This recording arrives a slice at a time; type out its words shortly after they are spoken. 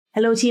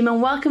Hello team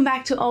and welcome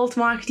back to Alt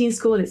Marketing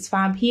School. It's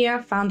Fab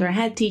here, founder and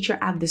head teacher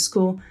at the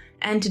school.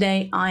 And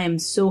today I am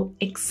so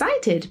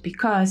excited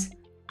because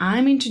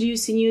I'm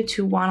introducing you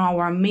to one of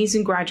our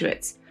amazing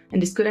graduates.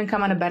 And this couldn't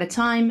come at a better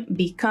time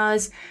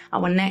because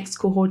our next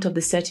cohort of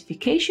the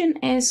certification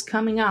is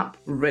coming up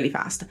really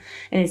fast.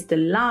 And it's the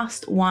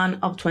last one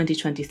of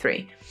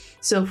 2023.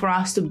 So for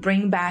us to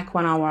bring back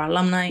one of our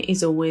alumni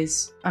is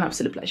always an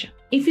absolute pleasure.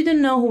 If you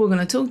don't know who we're going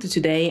to talk to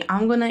today,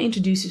 I'm going to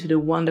introduce you to the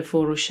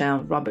wonderful Rochelle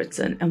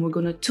Robertson. And we're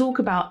going to talk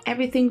about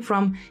everything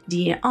from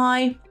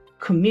DEI,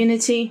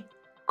 community,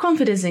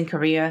 confidence in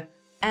career,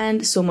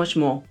 and so much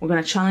more. We're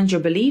going to challenge your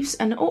beliefs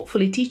and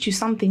hopefully teach you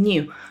something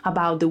new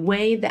about the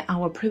way that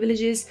our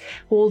privileges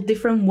hold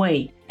different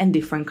weight and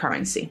different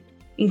currency.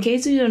 In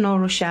case you don't know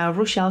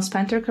Rochelle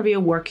spent her career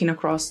working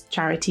across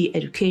charity,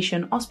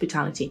 education,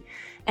 hospitality,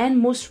 and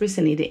most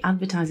recently the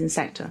advertising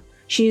sector.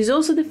 She is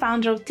also the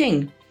founder of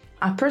Ting,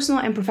 a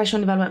personal and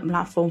professional development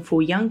platform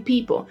for young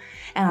people.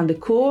 And at the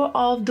core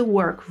of the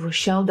work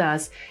Rochelle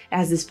does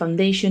as this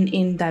foundation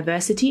in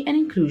diversity and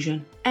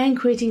inclusion and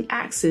creating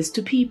access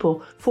to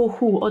people for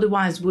who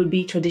otherwise would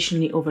be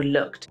traditionally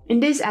overlooked. In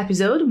this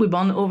episode, we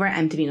bond over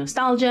MTV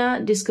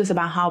nostalgia, discuss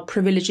about how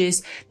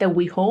privileges that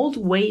we hold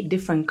weigh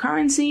different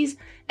currencies,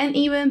 and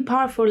even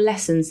powerful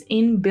lessons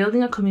in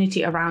building a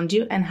community around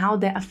you and how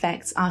that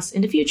affects us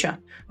in the future.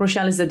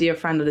 Rochelle is a dear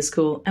friend of the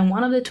school and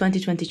one of the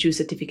 2022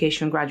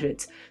 certification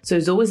graduates, so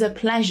it's always a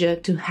pleasure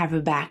to have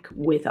her back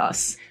with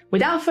us.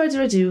 Without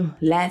further ado,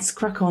 let's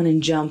crack on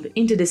and jump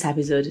into this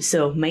episode,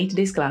 so may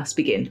today's class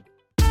begin.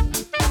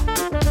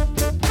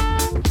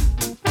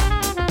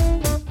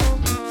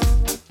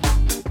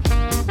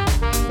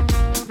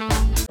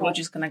 We're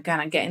just going to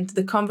kind of get into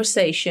the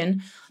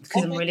conversation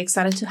because I'm really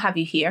excited to have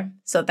you here.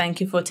 So thank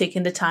you for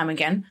taking the time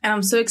again. And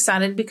I'm so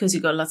excited because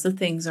you got lots of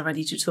things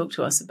already to talk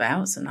to us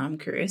about. So now I'm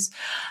curious.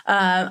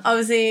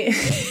 Obviously,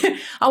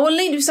 I will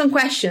lead with some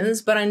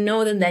questions, but I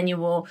know that then we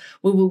will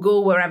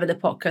go wherever the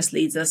podcast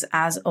leads us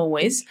as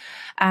always.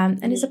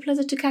 And it's a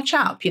pleasure to catch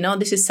up. You know,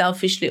 this is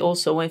selfishly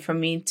also a way for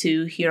me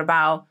to hear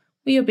about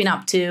what you've been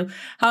up to,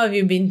 how have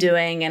you been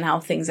doing and how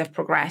things have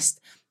progressed.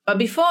 But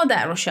before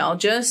that, Rochelle,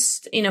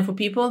 just, for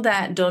people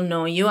that don't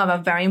know you, I have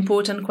a very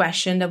important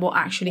question that will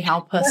actually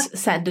help us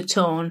set the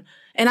tone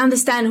and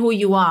understand who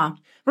you are.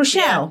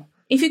 Rochelle,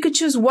 if you could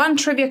choose one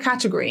trivia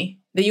category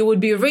that you would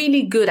be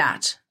really good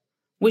at,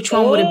 which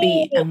one would it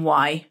be and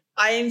why?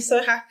 I am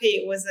so happy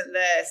it wasn't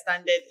the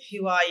standard,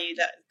 who are you?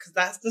 Because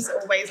that's just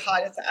always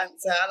harder to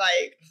answer.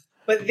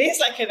 But this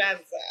I can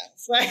answer.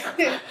 So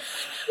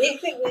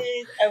if it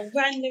was a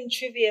random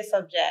trivia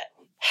subject,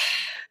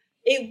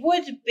 it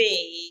would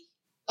be...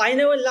 I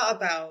know a lot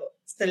about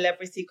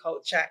celebrity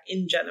culture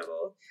in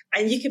general,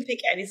 and you can pick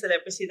any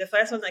celebrity. The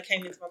first one that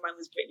came into my mind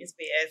was Britney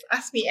Spears.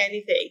 Ask me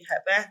anything,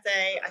 her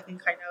birthday, I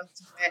think I know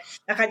somewhere.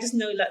 I just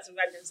know lots of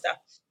random stuff.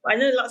 But I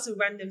know lots of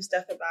random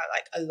stuff about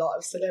a lot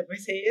of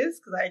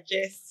celebrities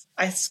because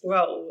I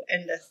scroll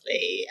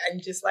endlessly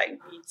and just read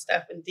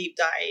stuff and deep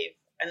dive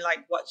and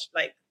watch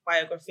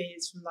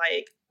biographies from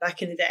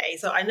back in the day.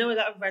 So I know a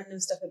lot of random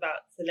stuff about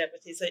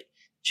celebrities. So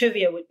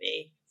trivia would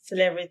be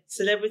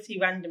celebrity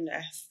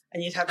randomness.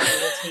 And you'd have to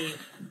your team.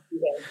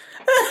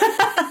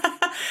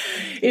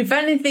 If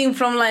anything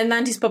from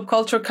 90s pop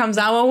culture comes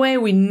our way,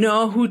 we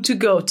know who to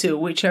go to,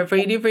 which I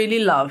really,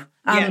 really love.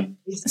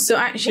 So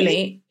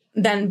actually,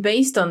 then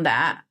based on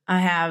that, I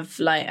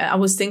have I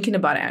was thinking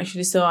about it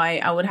actually. So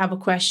I would have a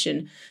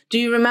question. Do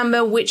you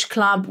remember which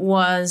club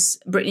was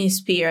Britney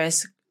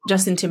Spears,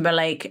 Justin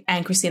Timberlake,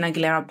 and Christina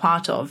Aguilera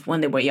part of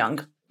when they were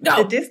young?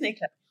 Go. The Disney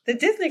Club. The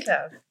Disney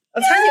Club.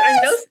 I'll tell you, I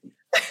know.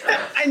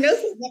 I know,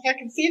 I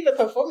can see the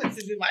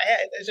performances in my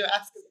head as you're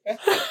asking the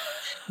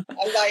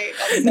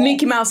question. The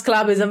Mickey Mouse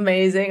Club is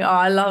amazing. Oh,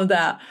 I love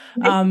that.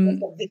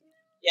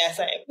 Yeah,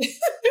 same.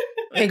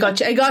 I got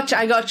you.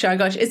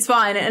 It's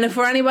fine. And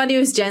for anybody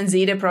who's Gen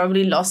Z, they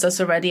probably lost us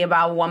already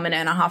about 1.5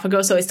 minutes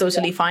ago, so it's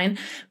totally fine.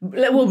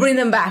 We'll bring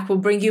them back. We'll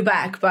bring you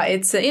back. But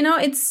it's,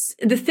 it's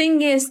the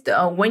thing is,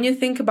 when you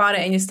think about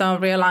it and you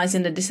start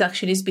realizing that this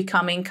actually is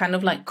becoming kind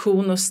of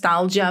cool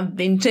nostalgia,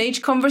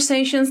 vintage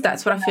conversations,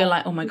 that's what I feel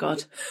like, oh my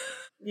God.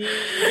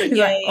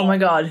 Oh my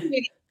God.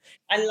 And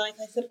I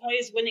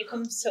suppose when it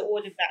comes to all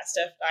of that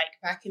stuff,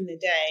 back in the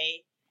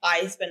day,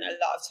 I spent a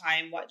lot of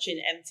time watching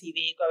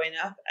MTV growing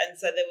up, and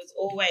so there was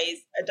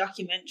always a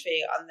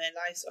documentary on their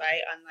lives,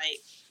 right? On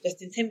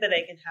Justin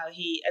Timberlake and how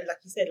he, and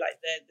like you said,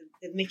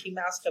 the Mickey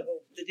Mouse Club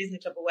or the Disney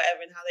Club or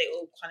whatever, and how they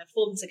all kind of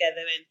formed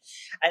together,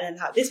 and then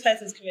how this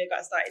person's career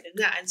got started in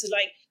that. And so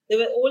there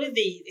were all of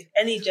these. If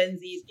any Gen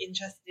Z is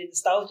interested in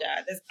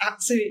nostalgia, there's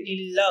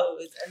absolutely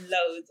loads and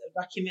loads of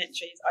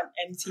documentaries on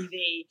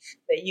MTV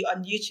that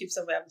on YouTube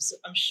somewhere.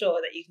 I'm sure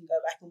that you can go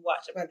back and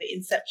watch about the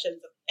inceptions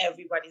of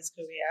everybody's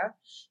career.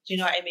 Do you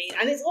know what I mean?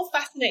 And it's all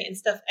fascinating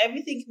stuff.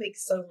 Everything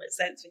makes so much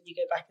sense when you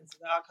go back into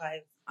the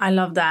archive. I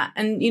love that.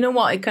 And you know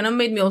what? It kind of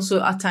made me also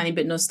a tiny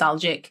bit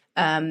nostalgic.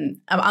 I'm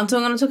going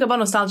to talk about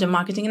nostalgia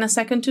marketing in a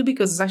second too,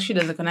 because actually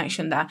there's a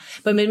connection there.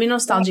 But it made me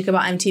nostalgic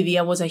about MTV.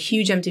 I was a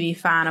huge MTV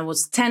fan. I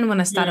was 10 when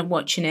I started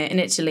watching it in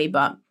Italy,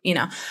 but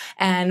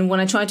and when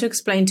I tried to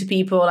explain to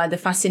people like the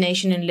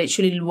fascination in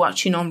literally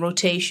watching on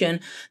rotation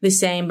the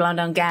same Blonde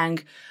on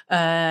Gang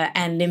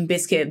and Limp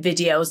Bizkit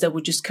videos that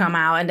would just come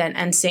out, and then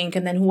NSYNC,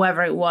 and then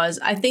whoever it was,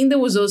 I think there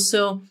was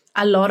also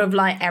a lot of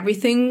like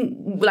everything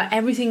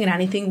and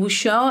anything would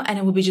show, and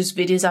it would be just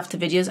videos after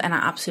videos, and I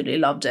absolutely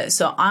loved it.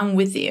 So I'm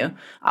with you.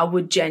 I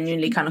would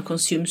genuinely kind of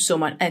consume so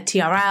much at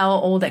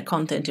TRL, all that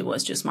content. It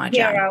was just my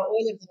jam. TRL,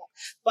 all of that.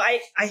 But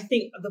I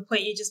think the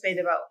point you just made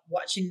about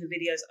watching the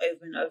videos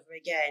over and over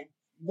again,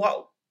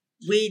 what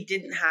we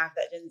didn't have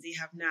that Gen Z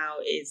have now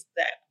is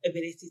the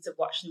ability to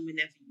watch them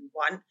whenever you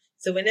want.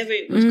 So whenever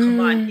it would come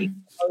on, it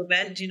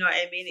moment, do you know what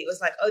I mean? It was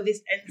like, oh,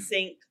 this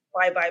NSYNC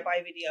Bye Bye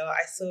Bye video,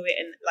 I saw it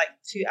in like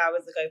 2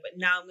 hours ago, but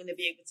now I'm going to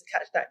be able to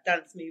catch that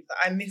dance move that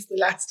I missed the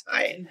last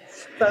time.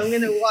 So I'm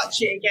going to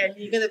watch it again.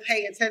 You're going to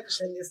pay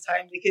attention this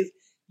time because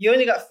you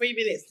only got 3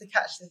 minutes to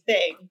catch the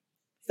thing.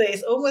 So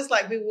it's almost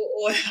like we were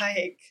all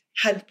like,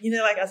 had,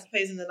 like I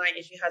suppose in the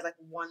 90s, you had like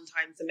one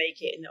time to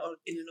make it in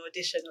an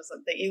audition or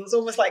something. It was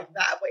almost like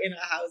that, but in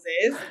our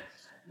houses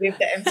with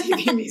the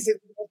MTV music.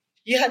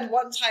 You had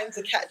one time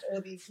to catch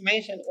all the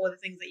information, all the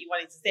things that you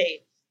wanted to see.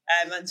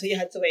 Until you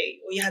had to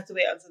wait, or you had to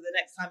wait until the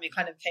next time it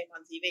kind of came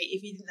on TV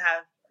if you didn't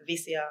have a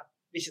VCR,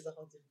 which is a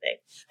whole different thing.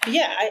 But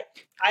yeah,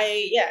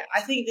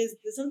 I think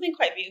there's something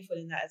quite beautiful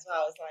in that as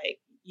well. It's like,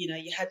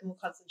 you had more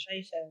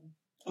concentration.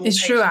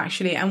 It's true,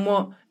 actually. And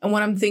what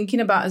I'm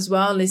thinking about as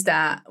well is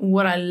that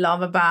what I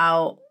love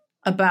about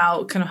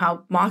kind of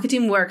how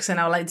marketing works and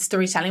how like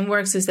storytelling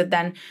works is that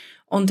then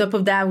on top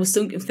of that, I was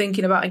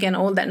thinking about, again,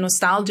 all that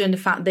nostalgia and the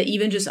fact that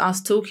even just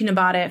us talking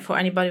about it, for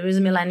anybody who's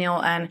a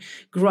millennial and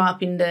grew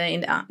up in the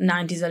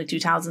 90s, early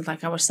 2000s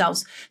like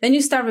ourselves, then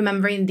you start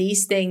remembering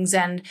these things.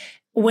 And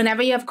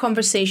whenever you have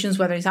conversations,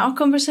 whether it's our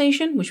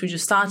conversation, which we're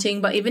just starting,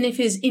 but even if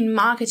it's in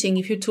marketing,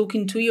 if you're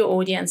talking to your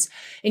audience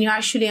and you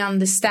actually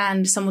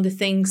understand some of the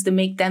things that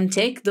make them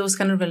tick, those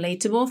kind of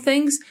relatable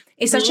things,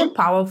 it's such a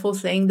powerful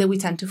thing that we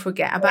tend to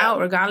forget about,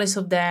 regardless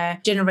of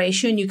their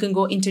generation. You can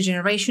go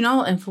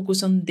intergenerational and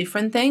focus on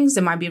different things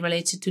that might be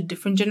related to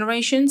different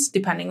generations,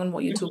 depending on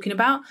what you're talking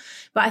about.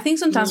 But I think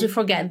sometimes we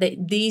forget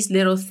that these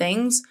little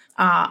things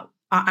are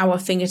our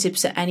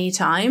fingertips at any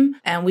time.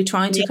 And we're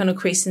trying to kind of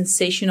create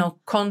sensational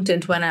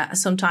content when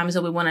sometimes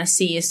what we want to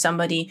see is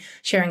somebody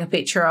sharing a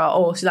picture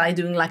or like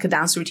doing like a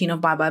dance routine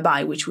of Bye Bye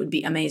Bye, which would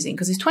be amazing.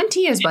 Because it's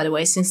 20 years, by the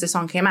way, since the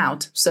song came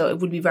out. So it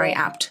would be very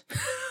apt.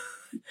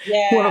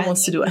 Yeah. Whoever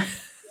wants to do it.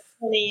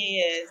 20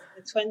 years,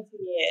 the 20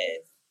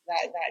 years,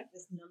 that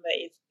this number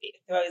it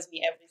throws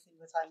me every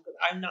single time because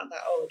I'm not that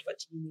old. What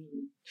do you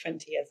mean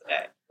 20 years ago?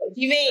 What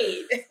do you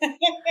mean?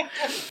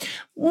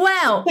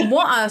 Well,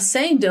 what I was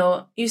saying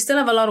though, you still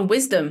have a lot of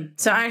wisdom.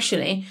 So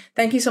actually,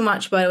 thank you so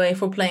much, by the way,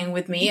 for playing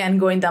with me and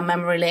going down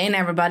memory lane,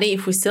 everybody.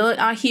 If we still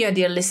are here,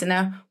 dear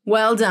listener,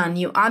 well done.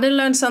 You either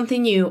learned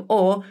something new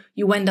or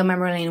you went down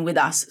memory lane with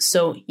us.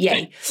 So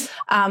yay.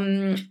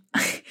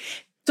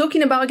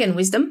 Talking about, again,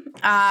 wisdom,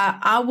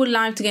 I would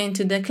like to get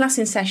into the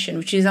classing session,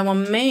 which is our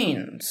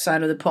main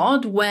side of the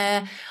pod,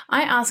 where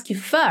I ask you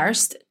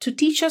first to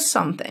teach us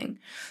something.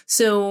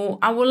 So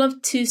I would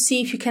love to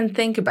see if you can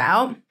think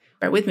about,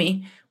 bear with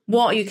me,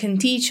 what you can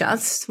teach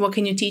us. What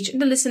can you teach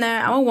the listener,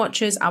 our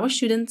watchers, our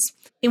students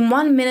in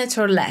 1 minute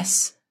or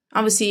less?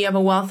 Obviously, you have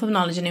a wealth of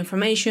knowledge and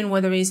information,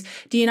 whether it's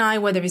D&I,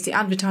 whether it's the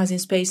advertising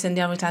space and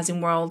the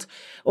advertising world,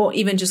 or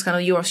even just kind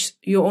of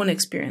your own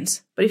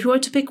experience. But if you were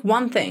to pick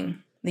one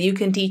thing that you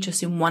can teach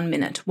us in 1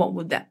 minute, what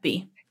would that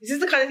be? This is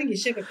the kind of thing you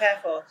should prepare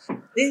for.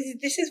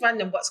 This is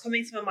random. What's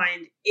coming to my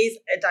mind is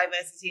a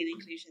diversity and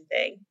inclusion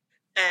thing.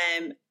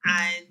 And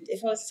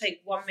if I was to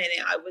take 1 minute,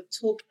 I would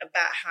talk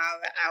about how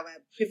our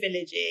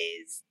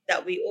privileges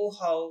that we all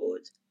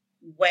hold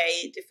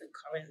weigh different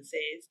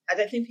currencies. I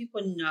don't think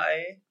people know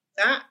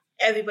that.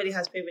 Everybody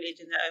has privilege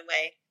in their own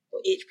way,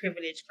 but each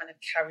privilege kind of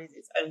carries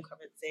its own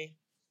currency.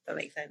 That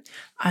makes sense.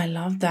 I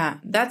love that.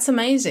 That's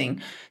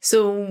amazing.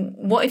 So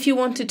what if you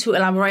wanted to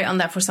elaborate on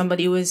that for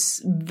somebody who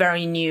is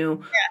very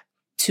new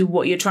to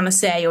what you're trying to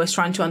say or is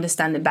trying to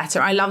understand it better?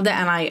 I love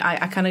that. And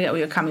I kind of get where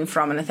you're coming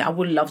from. And I think I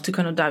would love to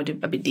kind of dive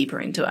a bit deeper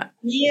into it.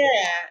 Yeah.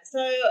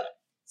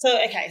 So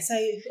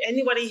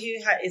anybody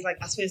who is like,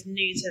 I suppose,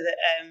 new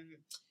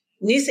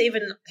to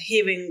even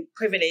hearing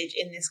privilege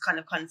in this kind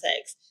of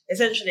context,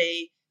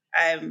 essentially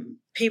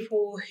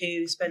people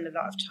who spend a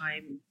lot of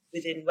time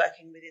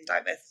working within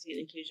diversity and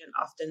inclusion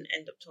often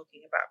end up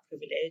talking about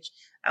privilege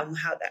and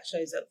how that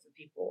shows up for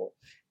people,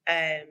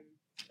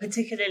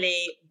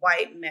 particularly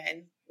white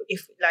men.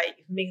 If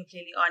I'm being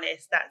completely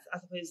honest, that's, I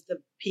suppose, the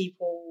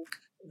people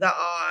that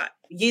are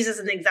used as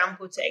an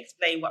example to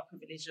explain what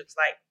privilege looks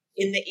like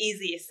in the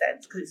easiest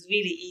sense, because it's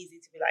really easy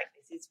to be like,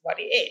 this is what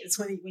it is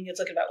when you're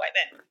talking about white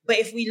men. But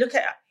if we look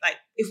at, like,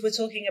 if we're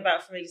talking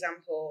about, for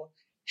example,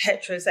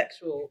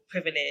 heterosexual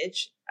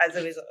privilege as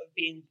a result of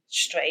being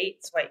straight,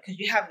 right? Because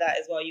you have that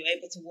as well. You're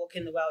able to walk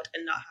in the world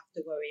and not have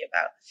to worry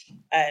about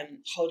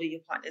holding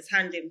your partner's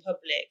hand in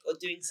public or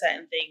doing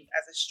certain things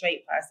as a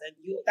straight person.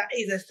 That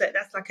is a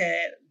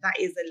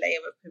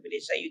layer of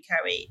privilege that you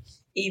carry,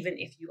 even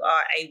if you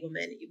are a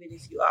woman, even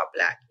if you are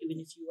Black, even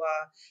if you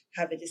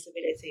have a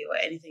disability or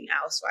anything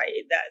else,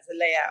 right? That's a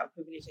layer of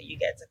privilege that you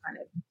get to kind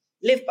of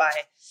live by,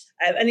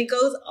 and it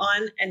goes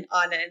on and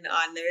on and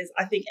on. There is,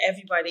 I think,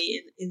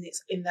 everybody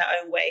in their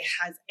own way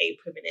has a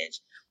privilege,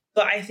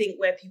 but I think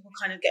where people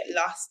kind of get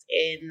lost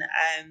in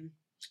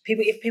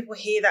if people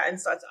hear that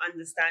and start to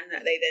understand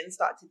that, they then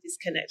start to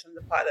disconnect from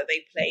the part that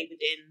they play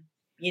within,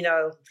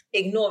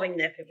 ignoring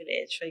their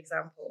privilege, for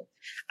example.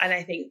 And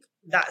I think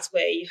that's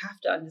where you have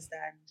to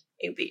understand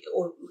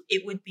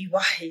it would be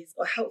wise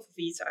or helpful for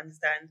you to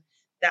understand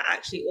that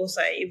actually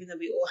also, even though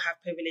we all have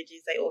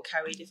privileges, they all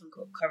carry different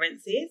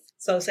currencies.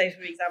 So say,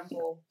 for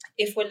example,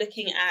 if we're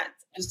looking at,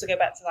 just to go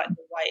back to like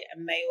the white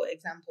and male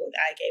example that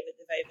I gave at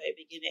the very, very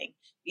beginning,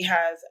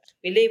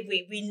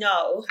 we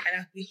know,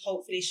 and we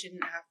hopefully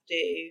shouldn't have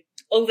to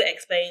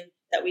over-explain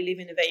that we live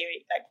in a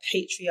very like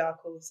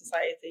patriarchal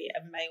society, a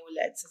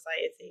male-led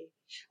society.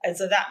 And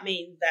so that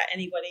means that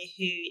anybody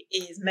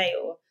who is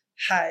male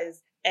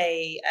has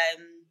a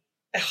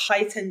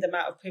heightened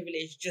amount of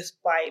privilege just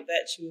by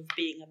virtue of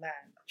being a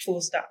man,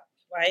 full stop,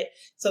 right?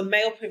 So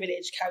male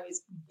privilege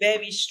carries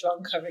very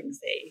strong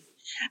currency.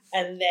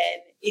 And then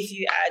if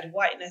you add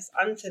whiteness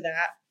onto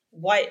that,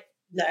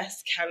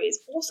 whiteness carries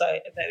also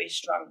a very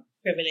strong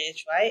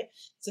privilege, right?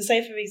 So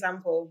say, for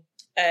example,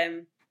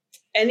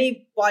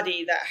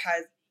 anybody that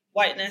has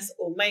whiteness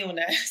or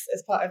maleness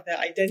as part of their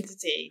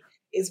identity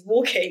is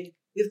walking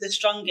with the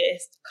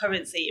strongest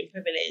currency and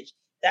privilege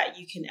that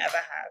you can ever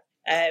have.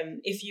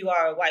 If you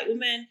are a white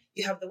woman,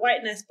 you have the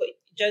whiteness, but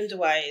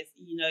gender-wise,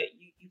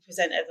 you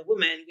present as a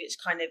woman,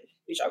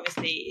 which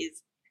obviously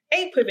is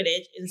a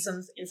privilege in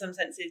some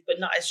senses, but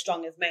not as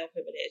strong as male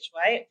privilege,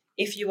 right?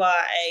 If you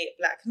are a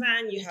Black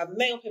man, you have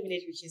male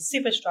privilege, which is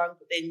super strong,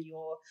 but then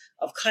you're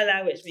of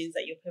color, which means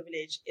that your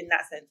privilege in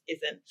that sense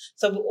isn't.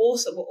 So we're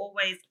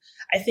always,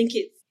 I think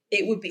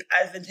it would be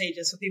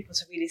advantageous for people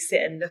to really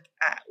sit and look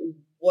at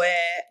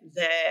where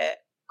their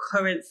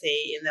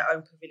currency in their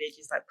own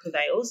privileges like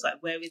prevails,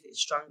 like where is it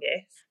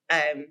strongest,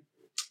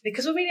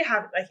 because we really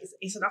have, like,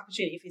 it's an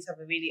opportunity for you to have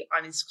a really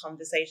honest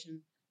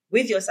conversation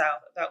with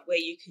yourself about where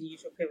you can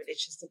use your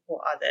privilege to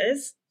support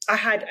others.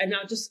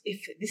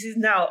 If this is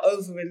now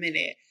over a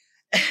minute,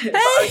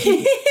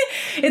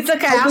 it's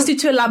okay. I asked you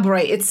to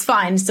elaborate. It's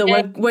fine. So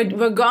yeah.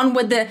 we're gone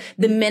with the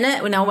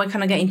minute. Now we're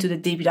kind of getting into the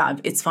deep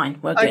dive. It's fine.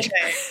 We're good.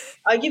 Okay.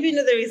 I'll give you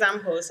another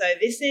example. So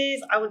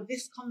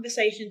this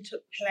conversation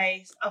took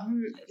place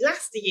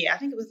last year. I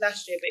think it was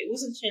last year, but it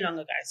wasn't too long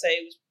ago. So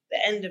it was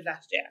the end of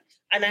last year,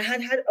 and I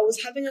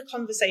was having a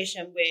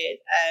conversation with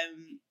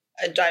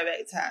a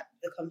director at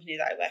the company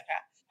that I work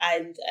at.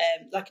 And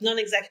like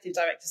non-executive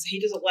director, so he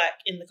doesn't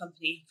work in the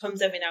company. He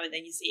comes every now and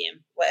then, you see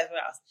him, whatever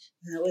else.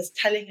 And I was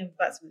telling him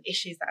about some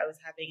issues that I was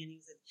having, and he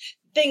said,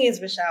 "The thing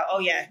is, Rochelle, oh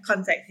yeah,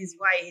 context. He's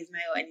white, he's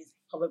male, and he's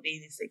probably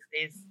in his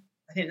 60s.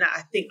 I hope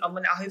I'm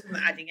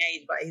not adding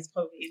age, but he's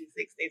probably in his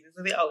 60s. He's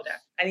a bit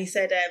older." And he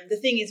said, "The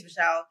thing is,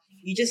 Rochelle,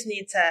 you just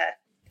need to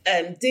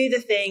do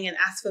the thing and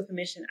ask for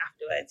permission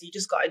afterwards. You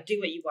just got to do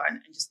what you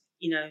want and just."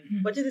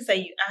 What did they say?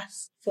 You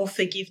ask for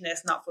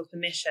forgiveness, not for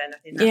permission. I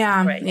think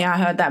that's great. Yeah, I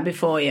heard that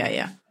before.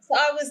 Yeah. So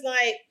I was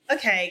like,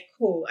 okay,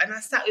 cool. And I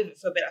sat with it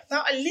for a bit. I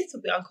felt a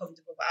little bit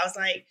uncomfortable, but I was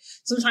like,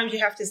 sometimes you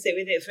have to sit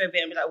with it for a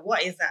bit and be like,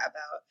 what is that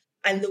about?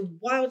 And the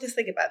wildest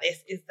thing about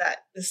this is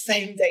that the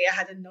same day I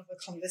had another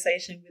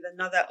conversation with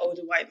another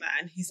older white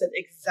man who said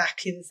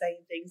exactly the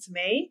same thing to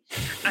me.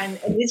 And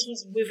this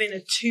was within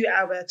a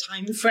 2-hour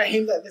time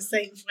frame that the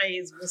same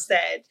phrase was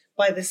said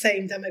by the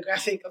same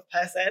demographic of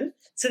person.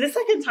 So the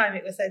second time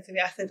it was said to me,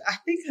 I said, I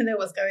think I know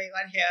what's going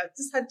on here. I've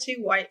just had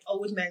 2 white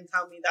old men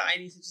tell me that I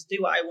need to just do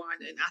what I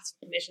want and ask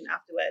for permission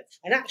afterwards.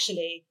 And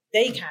actually,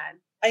 they can.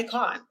 I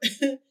can't.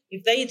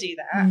 If they do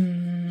that,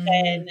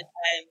 then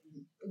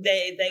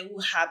they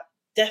will have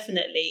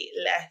definitely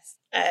less,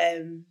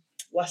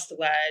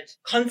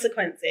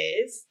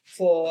 consequences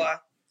for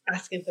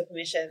asking for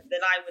permission than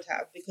I would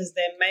have, because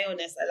their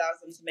maleness allows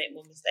them to make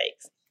more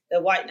mistakes.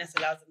 Their whiteness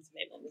allows them to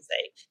make more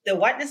mistakes. Their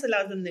whiteness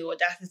allows them the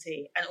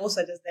audacity, and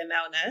also does their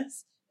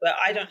maleness, but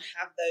I don't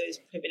have those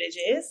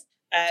privileges.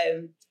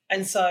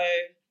 And so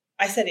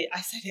I said it.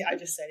 I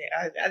just said it.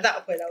 At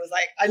that point, I was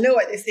like, I know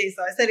what this is.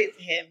 So I said it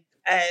to him.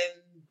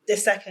 The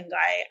second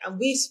guy, and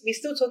we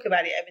still talk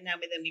about it every now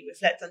and then. We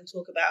reflect and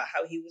talk about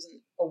how he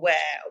wasn't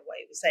aware of what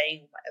he was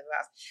saying, whatever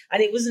else.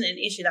 And it wasn't an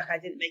issue, like I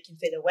didn't make him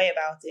feel a way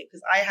about it,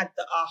 because I had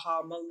the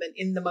aha moment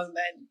in the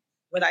moment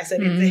when I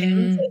said it to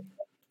him, so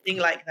thing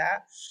like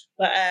that.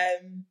 But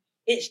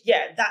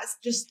that's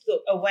just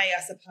a way,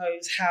 I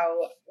suppose,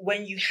 how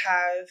when you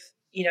have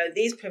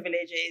these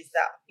privileges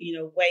that,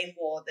 way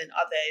more than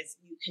others,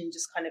 you can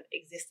just kind of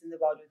exist in the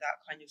world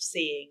without kind of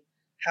seeing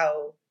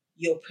how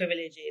your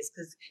privilege is.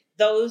 Because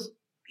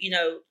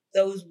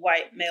those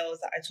white males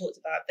that I talked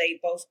about, they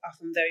both are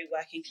from very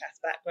working class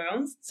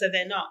backgrounds. So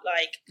they're not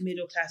like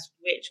middle class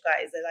rich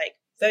guys. They're like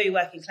very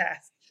working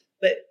class,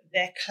 but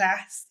their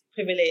class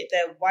privilege,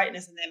 their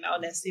whiteness and their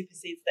maleness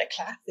supersedes their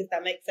class, if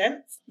that makes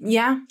sense.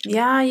 Yeah.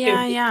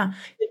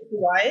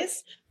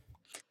 Wise.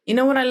 You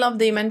know what I love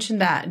that you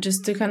mentioned that,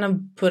 just to kind of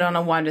put on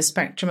a wider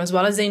spectrum, as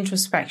well as the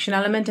introspection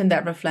element and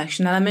that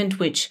reflection element,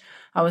 which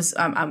I was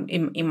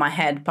in my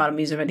head, part of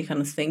me is already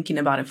kind of thinking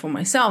about it for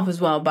myself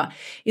as well. But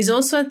is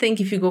also, I think,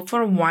 if you go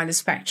for a wider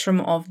spectrum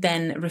of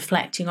then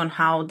reflecting on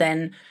how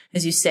then,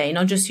 as you say,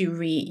 not just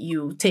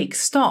you take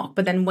stock,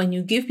 but then when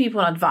you give people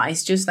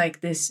advice, just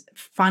like this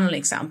final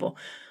example,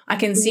 I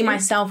can see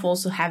myself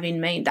also having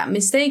made that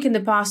mistake in the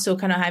past, so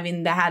kind of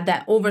having had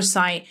that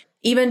oversight,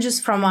 even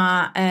just from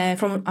on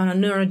a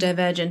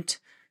neurodivergent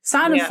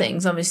side of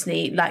things,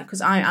 obviously, like, because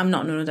I'm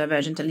not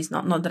neurodivergent, at least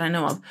not that I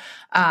know of.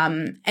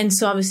 And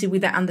so obviously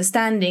with that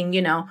understanding,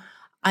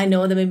 I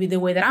know that maybe the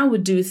way that I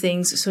would do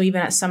things, so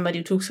even as somebody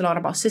who talks a lot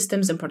about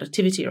systems and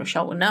productivity,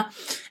 Rochelle will know,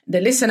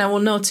 the listener will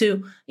know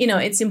too,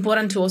 it's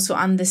important to also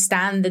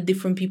understand that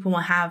different people will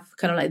have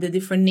kind of like the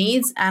different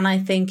needs. And I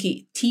think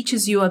it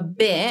teaches you a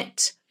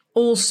bit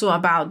also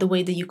about the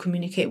way that you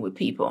communicate with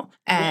people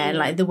and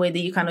like the way that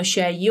you kind of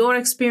share your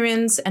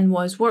experience and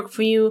what's worked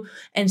for you,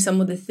 and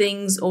some of the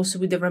things also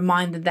with the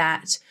reminder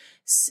that,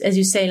 as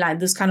you say, like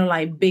those kind of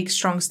like big,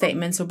 strong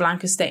statements or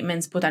blanket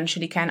statements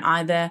potentially can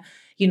either,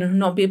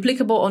 not be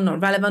applicable or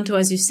not relevant, or,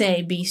 as you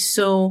say, be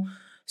so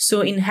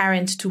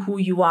inherent to who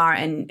you are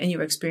and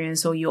your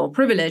experience or your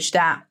privilege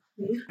that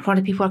for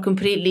other people are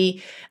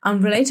completely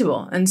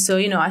unrelatable. And so,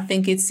 I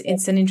think it's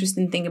an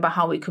interesting thing about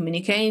how we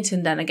communicate.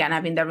 And then again,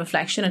 having that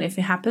reflection. And if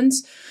it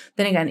happens,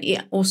 then again,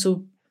 it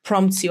also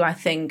prompts you, I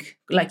think,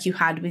 like you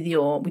had with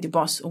your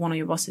boss or one of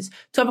your bosses,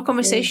 to have a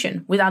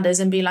conversation with others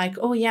and be like,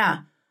 oh yeah,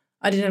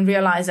 I didn't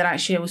realize that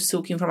actually I was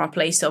talking from a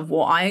place of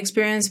what I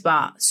experienced,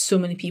 but so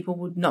many people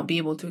would not be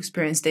able to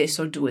experience this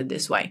or do it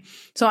this way.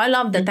 So I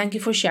love that. Thank you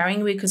for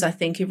sharing, because I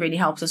think it really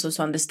helps us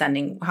also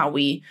understanding how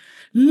we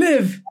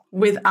live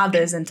with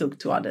others and talk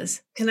to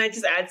others. Can I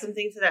just add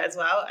something to that as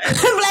well?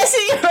 Bless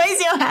you, raise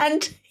your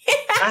hand.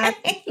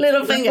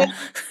 Little finger.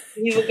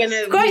 You were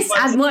gonna, of course,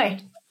 add more.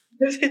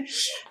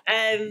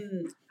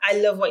 I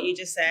love what you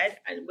just said,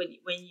 and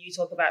when you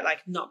talk about like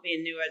not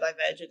being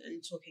neurodivergent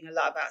and talking a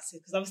lot about,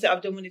 because obviously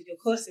I've done one of your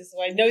courses,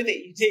 so I know that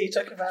you do. You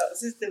talk about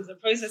systems and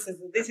processes,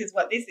 and this is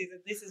what this is,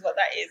 and this is what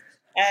that is.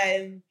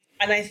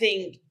 And I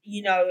think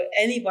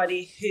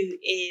anybody who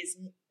is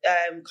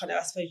kind of,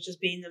 I suppose,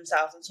 just being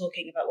themselves and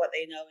talking about what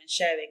they know and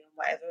sharing and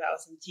whatever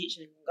else and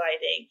teaching and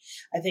guiding,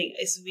 I think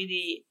it's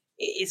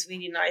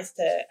really nice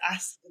to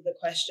ask the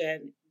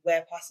question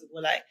where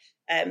possible, like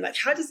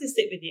how does this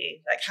sit with you?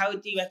 Like, how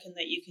do you reckon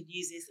that you could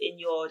use this in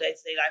your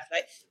day-to-day life?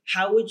 Like,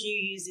 how would you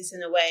use this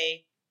in a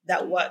way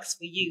that works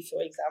for you,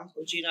 for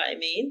example? Do you know what I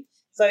mean?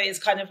 So it's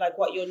kind of like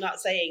what you're not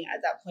saying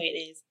at that point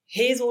is,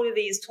 here's all of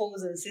these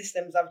tools and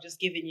systems I've just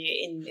given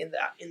you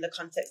in the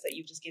context that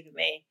you've just given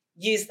me.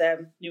 Use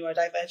them,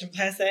 neurodivergent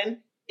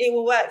person. It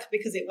will work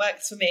because it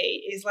works for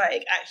me. It's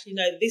like, actually,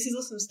 no, this is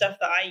all some stuff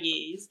that I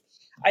use.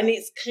 And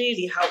it's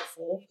clearly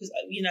helpful because,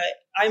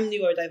 I'm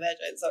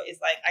neurodivergent. So it's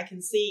like, I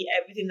can see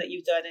everything that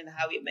you've done and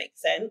how it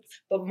makes sense.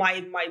 But my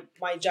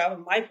job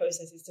and my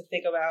process is to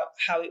figure out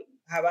how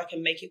I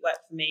can make it work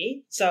for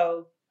me.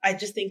 So I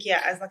just think,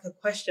 as like a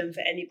question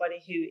for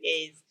anybody who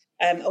is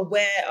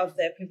aware of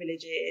their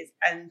privileges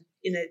and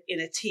in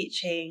a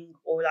teaching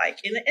or like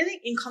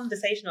in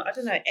conversation, or I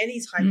don't know,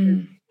 any type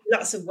of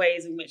lots of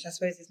ways in which I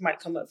suppose this might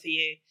come up for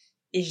you,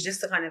 is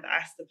just to kind of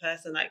ask the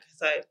person, like,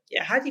 so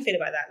yeah, how do you feel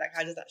about that? Like,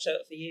 how does that show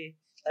up for you?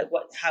 Like,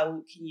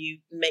 how can you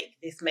make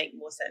this make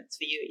more sense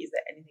for you? Is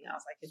there anything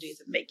else I can do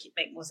to make it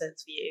make more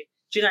sense for you?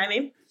 Do you know what I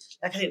mean?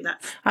 Like, I think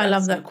I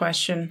love that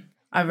question.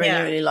 I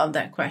really love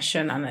that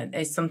question. And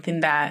it's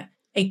something that,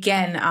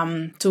 again,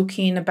 I'm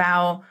talking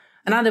about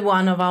another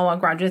one of our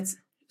graduates.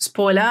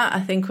 Spoiler,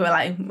 I think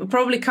it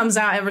probably comes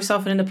out every so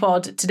often in the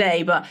pod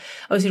today, but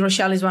obviously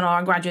Rochelle is one of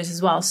our graduates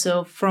as well.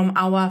 So from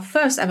our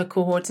first ever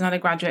cohort, another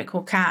graduate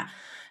called Kat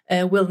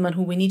Wildman,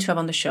 who we need to have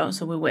on the show,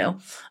 so we will.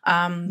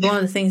 One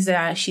of the things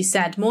that she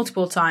said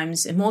multiple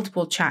times in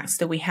multiple chats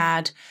that we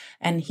had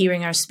and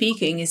hearing her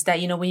speaking is that,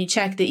 when you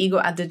check the ego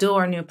at the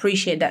door and you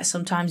appreciate that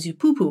sometimes you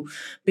poo-poo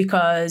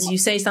because you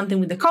say something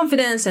with the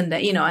confidence and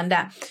that,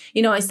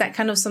 it's that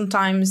kind of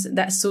sometimes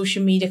that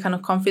social media kind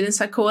of confidence,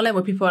 I call it,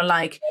 where people are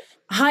like,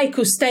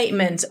 haiku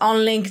statement on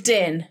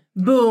LinkedIn,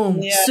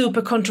 boom, super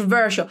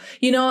controversial.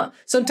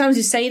 Sometimes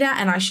you say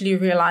that and actually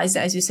realize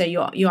that, as you say,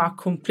 you are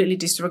completely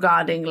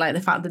disregarding like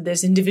the fact that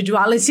there's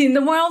individuality in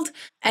the world.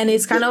 And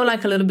it's kind of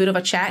like a little bit of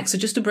a check. So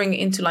just to bring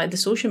it into like the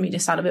social media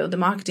side of it or the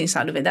marketing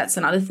side of it, that's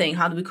another thing.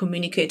 How do we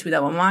communicate with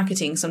our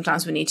marketing?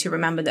 Sometimes we need to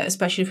remember that,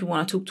 especially if we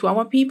want to talk to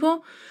our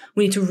people,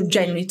 we need to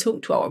genuinely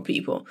talk to our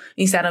people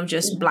instead of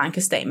just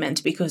blanket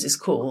statement because it's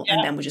cool.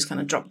 And then we just kind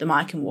of drop the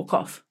mic and walk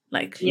off.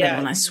 like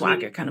little nice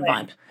swagger kind of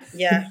vibe.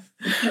 Yeah,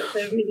 that's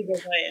a really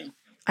good point.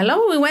 I love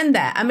when we went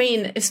there. I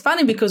mean, it's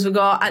funny because we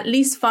got at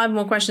least 5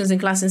 more questions in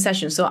class in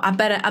session. So I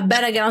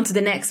better get on to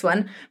the next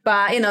one.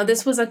 But,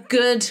 this was a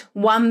good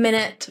 1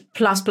 minute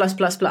plus.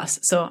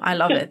 So I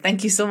love it.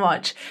 Thank you so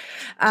much.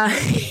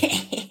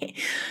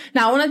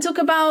 Now, I want to talk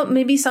about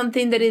maybe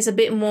something that is a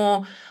bit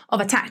more of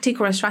a tactic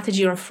or a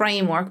strategy or a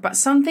framework, but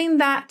something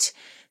that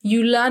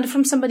you learned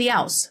from somebody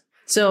else.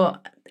 So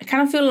I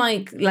kind of feel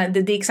like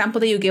the example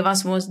that you gave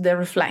us was the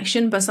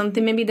reflection, but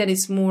something maybe that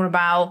is more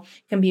about,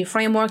 can be a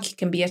framework, it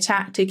can be a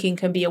tactic, it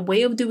can be a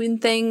way of doing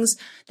things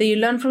that you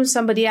learned from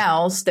somebody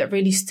else that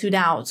really stood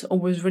out or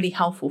was really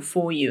helpful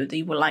for you that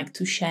you would like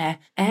to share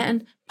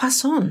and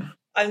pass on.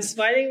 I'm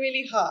smiling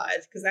really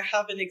hard because I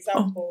have an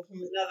example from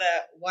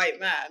another white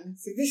man.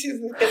 So this is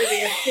going to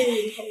be a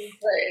theme coming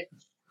through.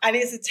 And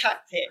it's a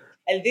tactic.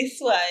 And this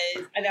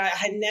was, and I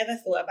had never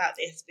thought about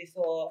this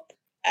before,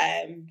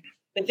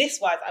 but this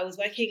was, I was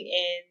working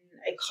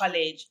in a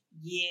college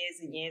years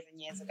and years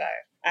and years ago.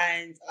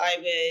 And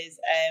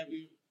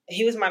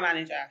he was my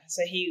manager.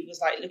 So he was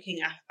like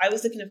I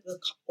was looking at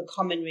the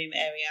common room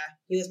area.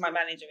 He was my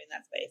manager in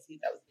that space.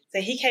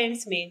 So he came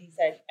to me and he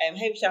said,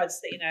 hey, Michelle,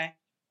 just so you know,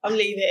 I'm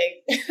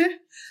leaving.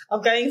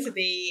 I'm going to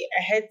be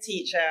a head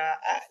teacher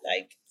at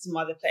like some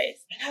other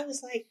place. And I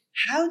was like,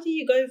 how do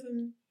you go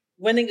from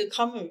running a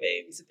common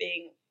room to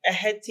being a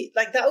head teacher?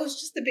 Like that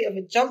was just a bit of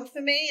a jump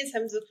for me in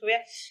terms of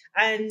career.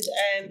 And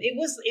it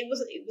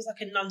was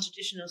like a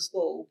non-traditional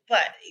school,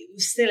 but it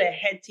was still a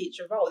head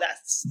teacher role.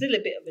 That's still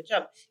a bit of a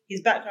jump.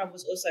 His background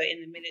was also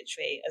in the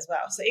military as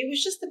well. So it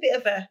was just a bit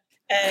of a,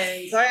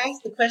 so I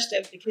asked the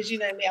question, because you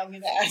know me, I'm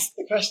going to ask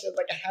the question,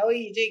 like, how are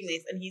you doing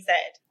this? And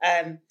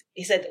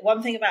he said,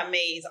 one thing about me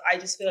is I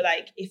just feel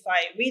like if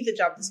I read the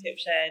job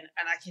description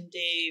and I can do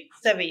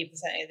 70%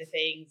 of the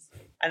things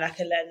and I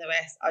can learn the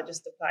rest, I'll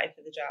just apply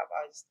for the job.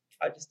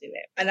 I'll just do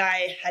it. And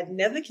I had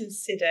never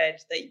considered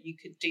that you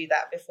could do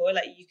that before.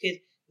 Like you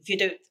could, if you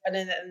don't,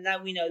 and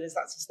now we know there's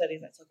lots of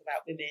studies that talk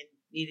about women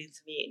needing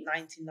to meet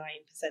 99%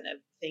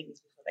 of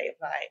things before they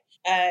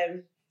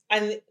apply.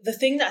 And the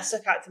thing that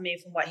stuck out to me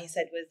from what he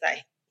said was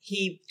that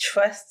he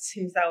trusts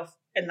himself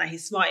and that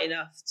he's smart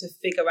enough to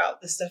figure out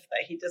the stuff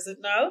that he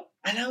doesn't know.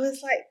 And I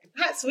was like,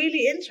 that's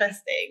really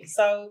interesting.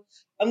 So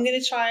I'm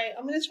going to try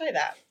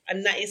that.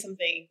 And that is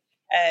something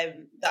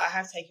that I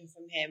have taken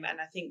from him. And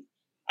I think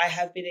I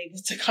have been able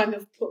to kind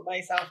of put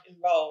myself in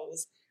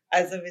roles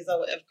as a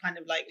result of kind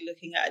of like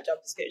looking at a job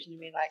description and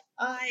being like,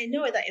 I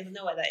know what that is. I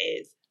know what that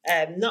is.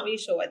 Not really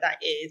sure what that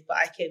is, but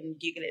I can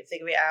Google it,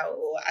 figure it out,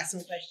 or ask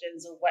some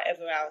questions or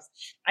whatever else.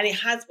 And it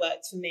has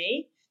worked for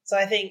me. So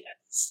I think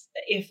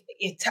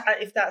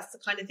if that's the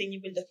kind of thing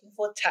you've been looking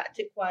for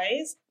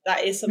tactic-wise,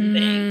 that is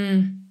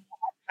something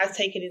I've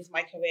taken into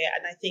my career.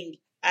 And I think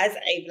as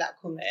a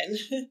Black woman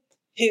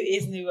who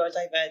is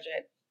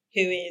neurodivergent,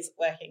 who is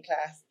working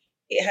class,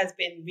 it has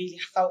been really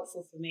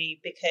helpful for me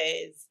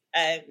because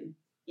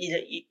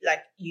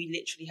you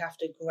literally have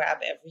to grab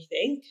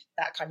everything.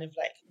 That kind of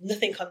like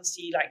nothing comes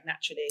to you like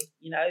naturally,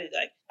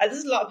 like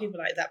there's a lot of people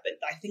like that, but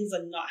like things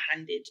are not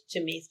handed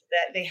to me.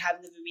 They have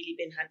never really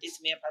been handed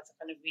to me. I've had to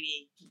kind of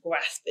really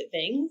grasp at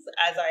things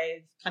as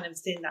I've kind of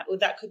seen that,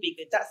 that could be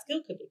good, that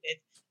skill could be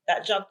good,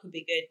 that job could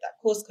be good,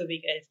 that course could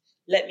be good.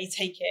 Let me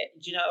take it,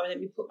 let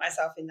me put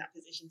myself in that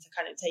position to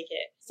kind of take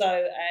it.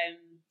 So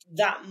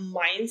that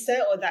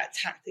mindset or that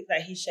tactic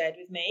that he shared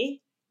with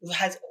me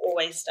has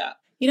always stuck.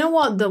 You know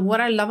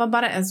what I love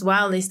about it as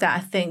well is that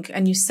I think,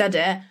 and you said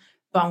it,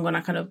 but I'm going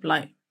to kind of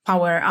like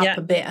power up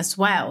a bit as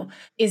well,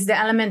 is the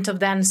element of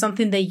then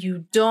something that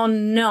you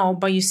don't know,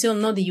 but you still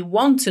know that you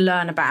want to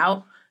learn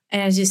about.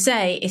 And as you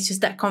say, it's just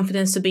that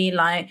confidence to be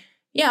like,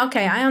 yeah,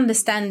 okay, I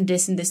understand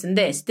this and this and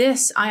this.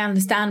 This I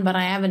understand, but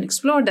I haven't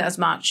explored it as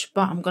much,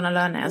 but I'm going to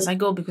learn it as I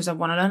go because I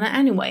want to learn it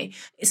anyway.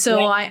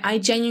 So I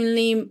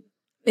genuinely...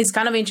 It's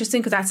kind of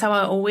interesting because that's how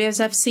I always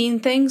have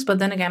seen things. But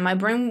then again, my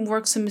brain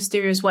works in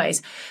mysterious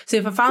ways. So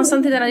if I found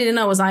something that I didn't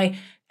know, I was like,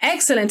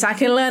 excellent, I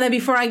can learn it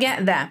before I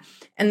get there.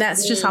 And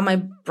that's just how my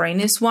brain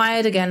is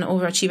wired. Again,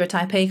 overachiever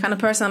type A kind of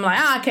person. I'm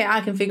like, okay,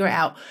 I can figure it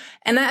out.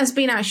 And that has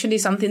been actually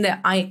something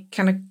that I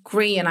can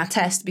agree and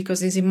attest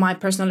because it's in my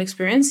personal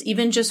experience,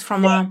 even just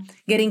from a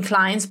getting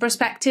clients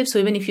perspective. So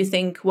even if you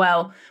think,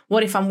 well,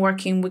 what if I'm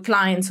working with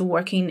clients or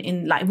working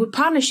in like with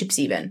partnerships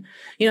even,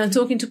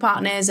 talking to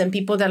partners and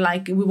people that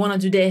like, we want to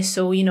do this.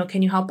 So,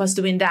 can you help us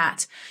doing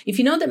that? If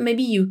you know that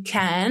maybe you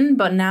can,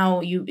 but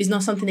now it's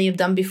not something that you've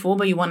done before,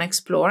 but you want to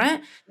explore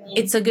it,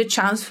 it's a good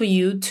chance for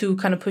you to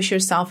kind of push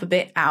yourself a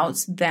bit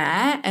out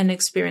there and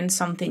experience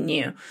something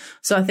new.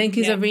 So I think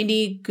it's a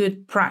really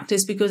good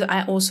practice because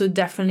I also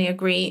definitely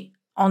agree.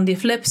 On the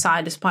flip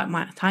side, despite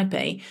my type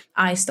A,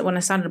 when I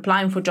started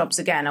applying for jobs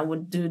again, I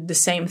would do the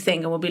same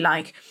thing. I would be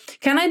like,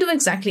 can I do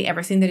exactly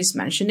everything that is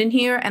mentioned in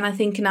here? And I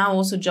think now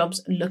also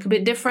jobs look a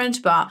bit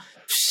different, but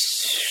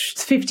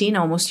 15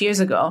 almost years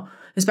ago,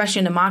 especially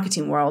in the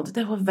marketing world,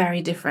 they were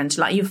very different.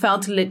 Like you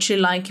felt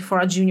literally like for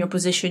a junior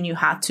position, you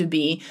had to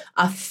be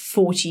a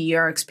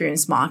 40-year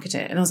experienced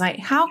marketer. And I was like,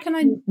 how can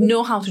I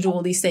know how to do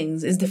all these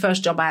things? It's the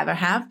first job I ever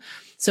have.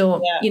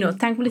 So,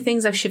 thankfully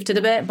things have shifted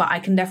a bit, but I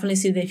can definitely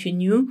see that if you're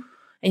new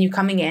and you're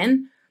coming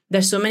in,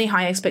 there's so many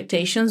high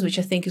expectations, which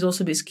I think is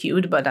also a bit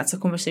skewed, but that's a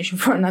conversation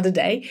for another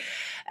day.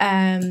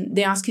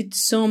 They ask you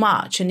so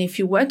much. And if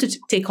you were to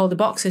take all the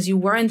boxes, you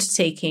weren't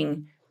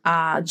taking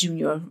a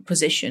junior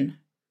position.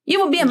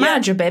 You would be a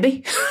manager,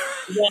 baby.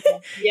 Yeah.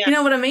 You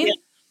know what I mean?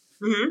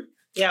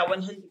 Yeah,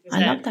 100%.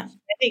 I love that.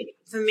 I think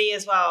for me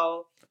as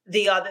well,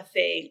 the other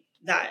thing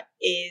that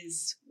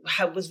was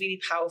really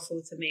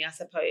powerful to me, I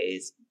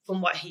suppose,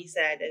 from what he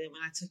said, and then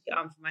when I took it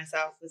on for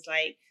myself, was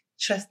like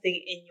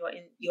trusting in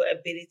your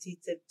ability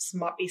to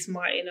be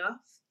smart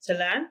enough to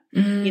learn.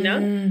 You know,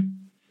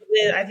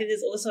 I think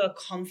there's also a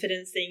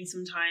confidence thing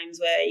sometimes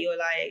where you're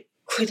like,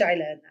 could I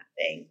learn that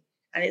thing?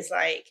 And it's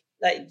like,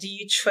 do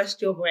you trust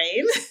your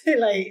brain?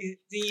 Like,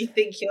 do you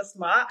think you're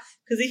smart?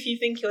 Because if you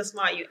think you're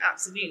smart, you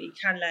absolutely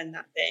can learn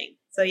that thing.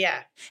 So,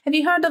 yeah. Have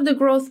you heard of the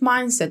growth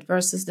mindset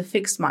versus the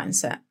fixed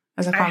mindset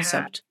as a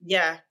concept?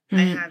 I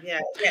have,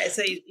 yeah. Yeah,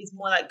 so it's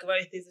more like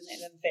growth, isn't it,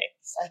 than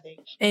fixed, I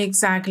think.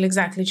 Exactly.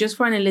 Just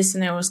for any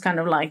listener was kind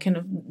of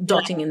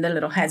dotting in their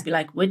little heads, be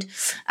like, would.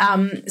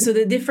 So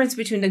the difference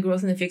between the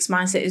growth and the fixed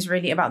mindset is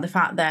really about the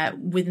fact that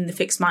within the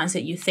fixed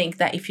mindset, you think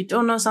that if you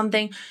don't know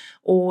something,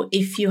 or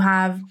if you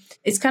have,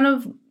 it's kind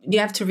of, you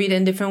have to read it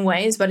in different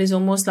ways, but it's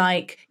almost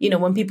like,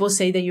 when people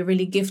say that you're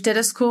really gifted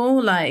at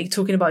school, like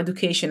talking about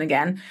education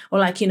again, or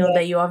that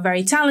you are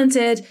very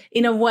talented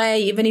in a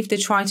way, even if they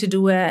try to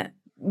do it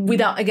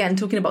without, again,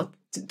 talking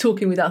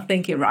without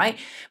thinking, right?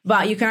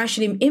 But you can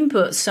actually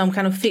input some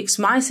kind of fixed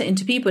mindset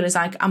into people. It's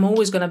like, I'm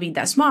always going to be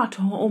that smart,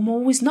 or I'm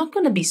always not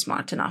going to be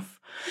smart enough.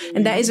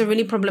 And that is a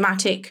really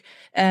problematic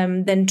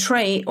then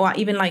trait, or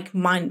even like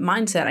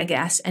mindset, I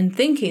guess, and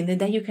thinking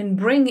that you can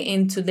bring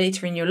into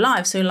later in your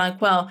life. So you're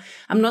like, well,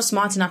 I'm not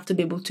smart enough to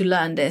be able to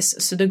learn this.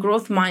 So the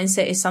growth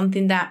mindset is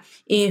something that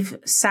if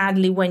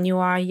sadly when you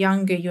are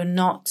younger, you're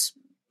not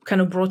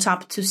kind of brought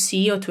up to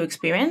see or to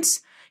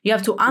experience, you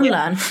have to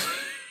unlearn.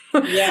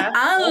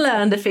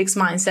 Unlearn the fixed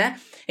mindset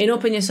and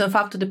open yourself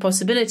up to the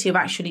possibility of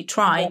actually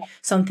try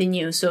something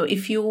new. So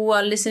if you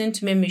are listening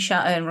to me,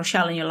 Michelle and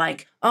Rochelle, and you're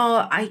like,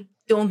 oh, I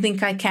don't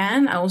think I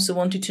can. I also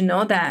want you to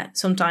know that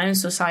sometimes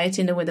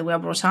society and the way that we are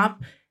brought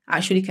up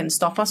actually can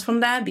stop us from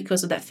that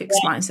because of that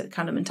fixed mindset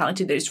kind of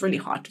mentality that is really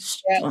hard to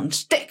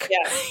stick.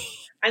 Yeah.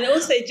 And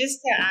also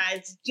just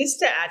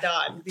to add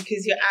on,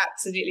 because you're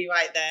absolutely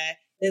right there,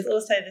 there's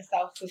also the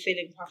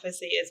self-fulfilling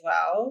prophecy as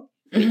well,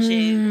 which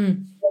is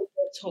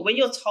when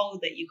you're told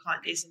that you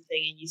can't do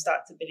something and you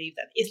start to believe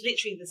that, it's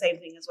literally the same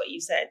thing as what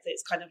you said. So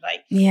it's kind of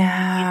like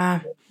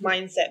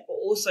mindset, but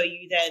also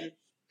you then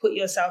put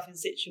yourself in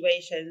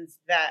situations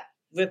that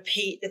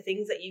repeat the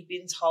things that you've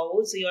been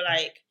told. So you're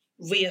like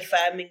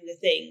reaffirming the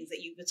things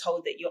that you were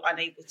told that you're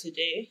unable to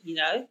do,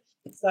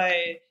 So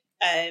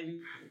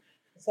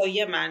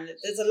yeah, man,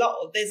 there's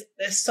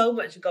so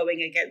much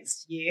going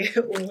against you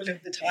all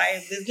of the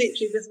time. There's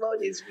literally, this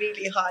world is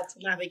really hard to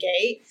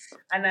navigate.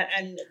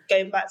 And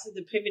going back to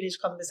the privilege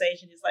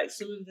conversation, it's like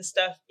some of the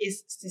stuff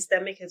is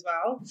systemic as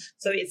well.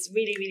 So it's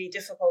really, really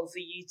difficult for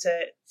you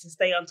to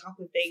stay on top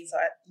of things.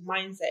 Like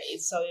mindset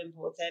is so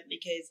important,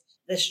 because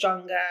the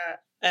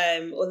stronger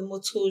or the more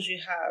tools you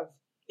have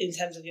in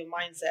terms of your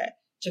mindset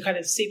to kind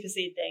of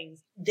supersede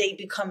things, they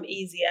become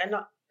easier,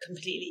 not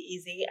completely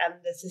easy,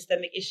 and the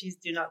systemic issues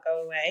do not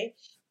go away,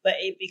 but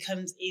it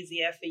becomes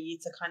easier for you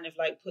to kind of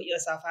like put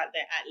yourself out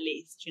there at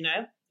least,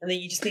 and then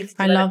you just need to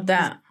I love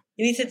that.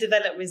 You need to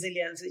develop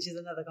resilience, which is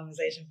another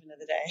conversation for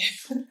another day.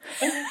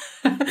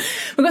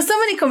 We've got so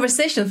many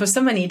conversations for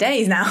so many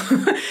days now.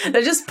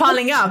 They're just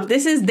piling up.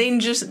 This is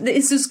dangerous.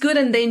 It's just good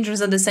and dangerous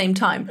at the same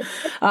time.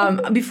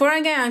 Before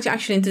I get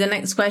actually into the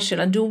next question,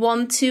 I do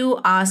want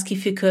to ask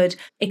if you could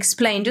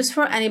explain, just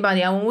for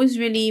anybody. I'm always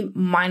really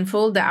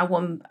mindful that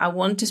I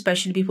want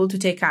especially people to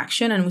take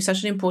action, and with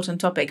such an important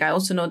topic, I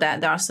also know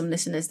that there are some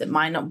listeners that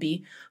might not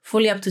be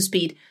fully up to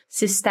speed.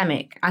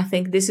 Systemic. I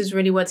think this is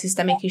really what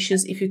systemic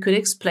issues, if you could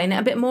explain it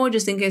a bit more,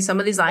 just in case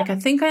somebody's like, I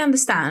think I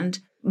understand,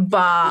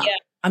 but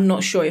I'm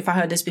not sure if I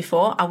heard this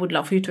before. I would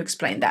love for you to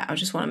explain that. I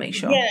just want to make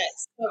sure.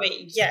 Yes.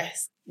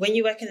 When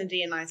you work in the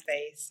D&I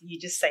space, you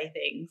just say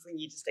things and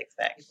you just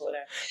expect people to...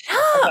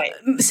 Okay.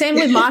 Same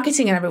with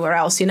marketing and everywhere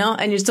else,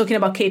 and you're talking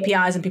about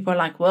KPIs and people are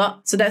like,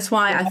 what? So that's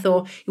why I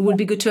thought it would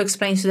be good to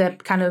explain so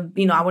that kind of,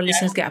 our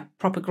listeners get a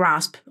proper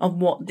grasp of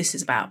what this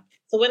is about.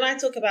 So when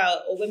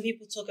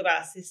people talk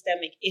about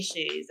systemic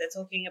issues, they're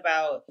talking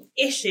about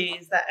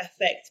issues that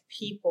affect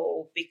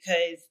people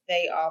because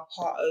they are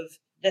part of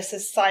the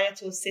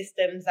societal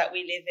systems that we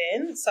live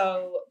in.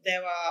 So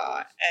there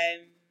are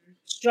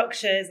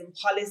structures and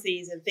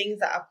policies and things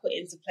that are put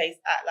into place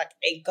at like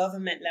a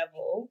government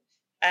level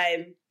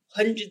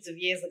hundreds of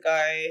years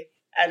ago,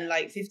 and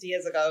like 50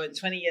 years ago and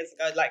 20 years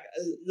ago, a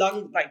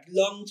long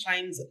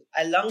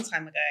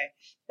time ago,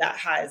 that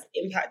has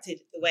impacted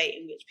the way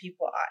in which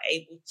people are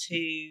able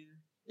to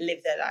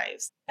live their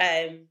lives.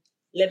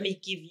 Let me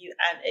give you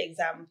an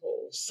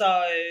example.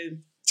 So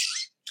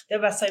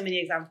there are so many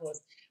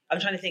examples. I'm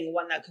trying to think of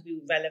one that could be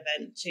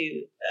relevant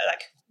to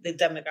like the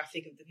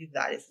demographic of the people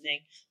that are listening.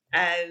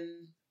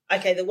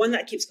 Okay, the one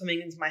that keeps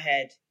coming into my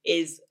head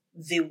is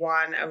the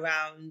one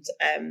around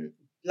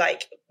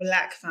like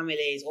Black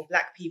families or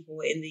Black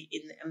people in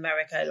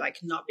America, like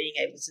not being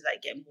able to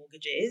like get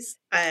mortgages,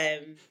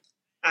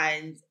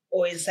 and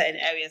or in certain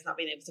areas not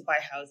being able to buy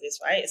houses,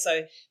 right?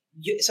 So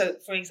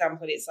for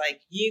example, it's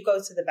like you go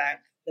to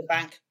the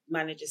bank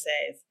manager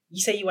says,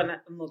 you say you want a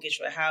mortgage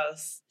for a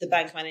house, the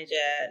bank manager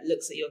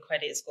looks at your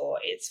credit score,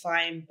 it's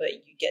fine, but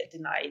you get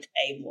denied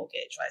a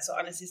mortgage, right? So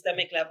on a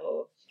systemic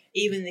level,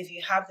 even if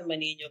you have the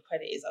money and your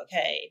credit is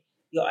okay,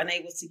 you're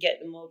unable to get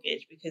the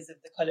mortgage because of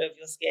the color of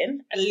your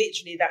skin. And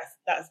literally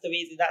that's the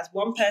reason. That's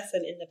one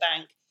person in the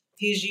bank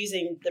who's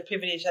using the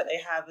privilege that they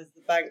have as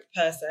the bank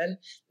person,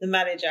 the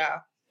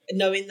manager,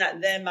 knowing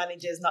that their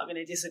manager is not going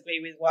to disagree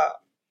with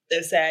what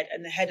they've said,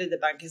 and the head of the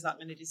bank is not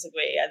going to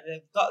disagree, and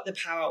they've got the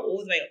power all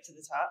the way up to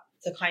the top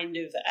to kind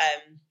of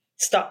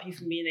stop you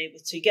from being able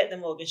to get the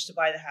mortgage to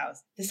buy the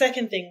house. The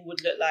second thing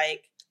would look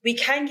like, we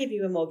can give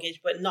you a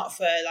mortgage, but not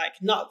for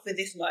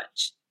this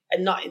much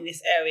and not in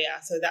this area.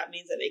 So that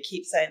means that they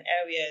keep certain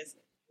areas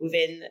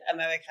within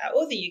America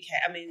or the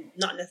UK. I mean,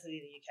 not necessarily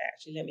the UK,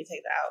 actually, let me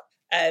take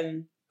that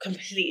out.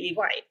 Completely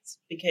white,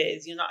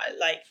 because you're not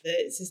like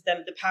the system,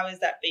 the powers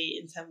that be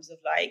in terms of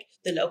like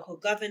the local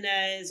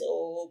governors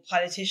or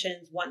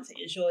politicians want to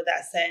ensure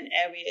that certain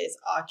areas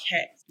are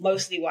kept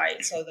mostly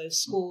white. So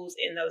those schools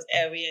in those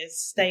areas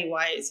stay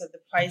white. So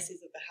the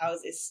prices of the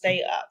houses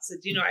stay up. So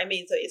do you know what I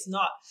mean? So it's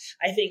not,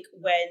 I think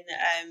when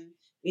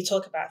we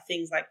talk about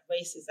things like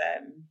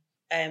racism,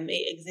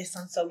 it exists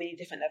on so many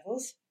different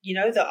levels. You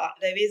know,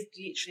 there is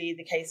literally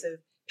the case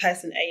of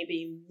person A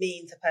being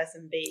mean to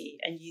person B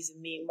and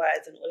using mean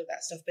words and all of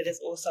that stuff. But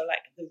there's also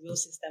like the real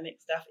systemic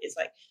stuff is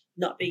like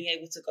not being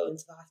able to go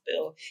into the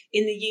hospital.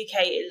 In the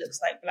UK, it looks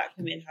like Black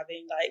women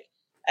having like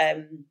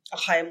a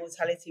higher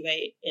mortality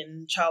rate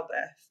in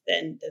childbirth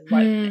than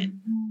white women,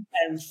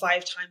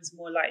 5 times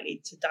more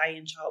likely to die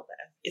in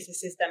childbirth. It's a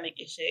systemic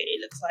issue.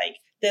 It looks like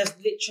there's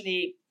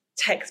literally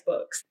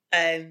textbooks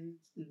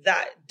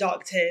that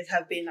doctors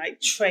have been like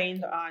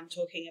trained on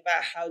talking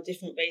about how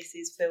different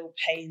races feel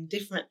pain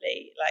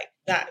differently. Like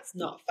that's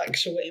not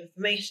factual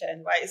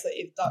information, right? So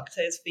if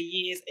doctors for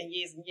years and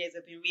years and years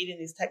have been reading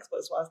these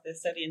textbooks whilst they're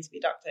studying to be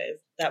doctors,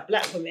 that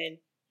Black women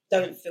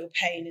don't feel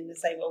pain in the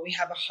same way. We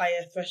have a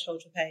higher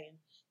threshold for pain.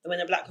 And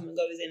when a Black woman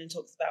goes in and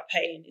talks about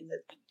pain,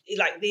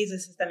 these are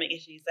systemic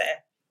issues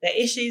there. They're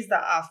issues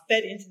that are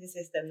fed into the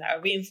system, that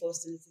are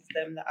reinforced in the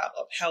system, that are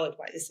upheld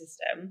by the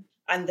system.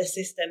 And the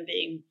system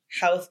being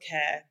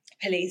healthcare,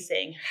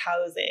 policing,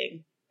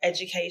 housing,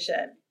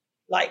 education,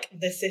 like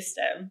the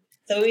system.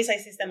 So when we say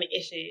systemic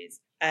issues,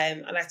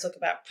 and I talk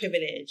about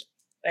privilege,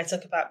 and I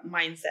talk about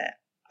mindset,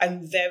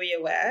 I'm very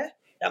aware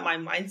that my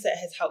mindset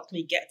has helped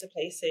me get to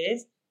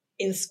places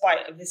in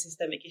spite of the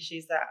systemic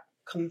issues that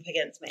come up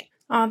against me.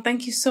 Oh,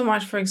 thank you so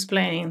much for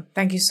explaining.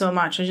 Thank you so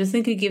much. I just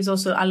think it gives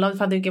also, I love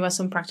how they give us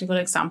some practical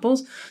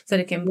examples so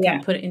that it can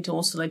put it into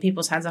also like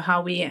people's heads of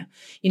how we,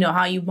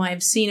 how you might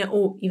have seen it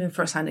or even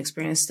firsthand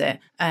experienced it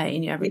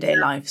in your everyday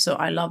life. So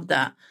I love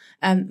that.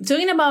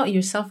 Talking about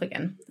yourself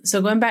again.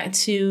 So going back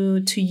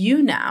to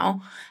you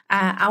now,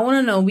 I want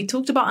to know, we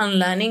talked about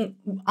unlearning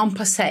en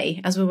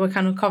passé as we were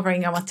kind of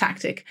covering our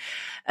tactic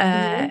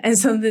and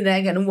something that,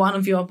 again, one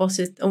of your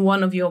bosses or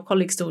one of your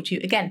colleagues taught you.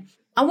 Again,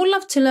 I would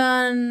love to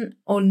learn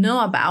or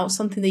know about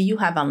something that you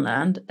have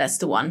unlearned. That's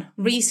the one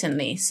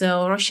recently.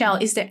 So, Rochelle,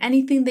 is there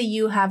anything that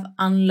you have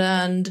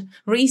unlearned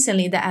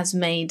recently that has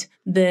made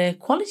the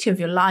quality of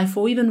your life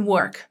or even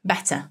work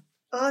better?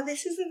 Oh,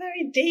 this is a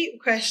very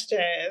deep question.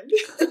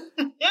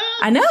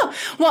 I know.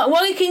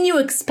 What can you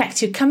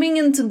expect? You're coming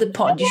into the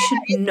pod. You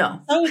should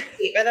know. So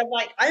deep. And I'm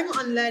like, I'm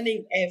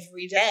unlearning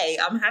every day.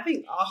 I'm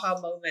having aha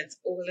moments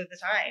all of the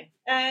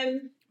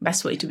time.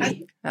 Best way to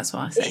be. That's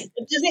what I say.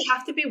 Does it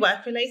have to be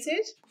work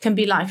related? Can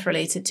be life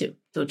related too.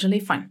 Totally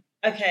fine.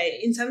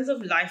 Okay. In terms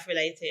of life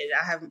related,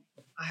 I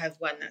have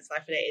one that's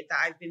life related that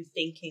I've been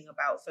thinking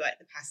about for like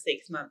the past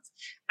 6 months.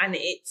 And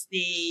it's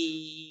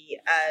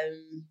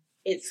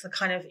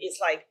it's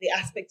like the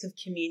aspect of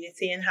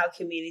community and how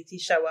community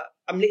show up.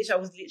 I was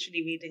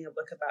literally reading a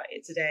book about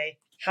it today,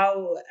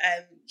 how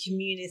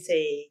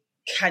community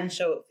can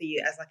show up for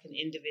you as like an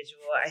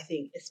individual. I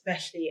think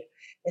especially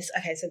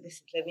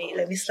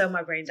let me slow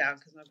my brain down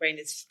because my brain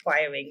is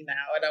firing now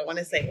and I want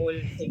to say all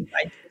of the things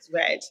I just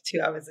read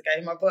 2 hours ago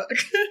in my book.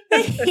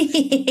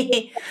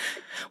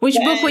 Which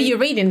book were you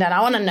reading that?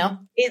 I want to know.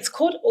 It's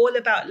called All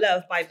About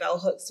Love by Bell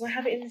Hooks. Do I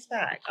have it in this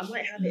bag? I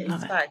might have it in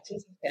this bag. 2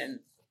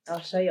 seconds. I'll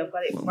show you. I've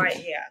got it right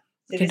here.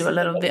 So you can do a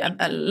little bit of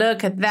a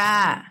look at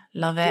that.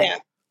 Love it. Yeah.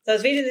 So I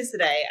was reading this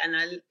today and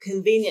I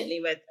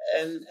conveniently read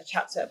a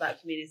chapter about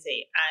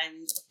community.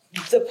 And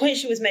the point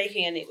she was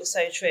making, and it was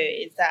so true,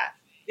 is that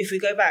if we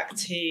go back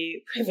to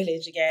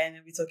privilege again,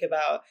 and we talk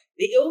about,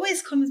 it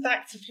always comes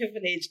back to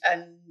privilege,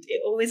 and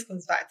it always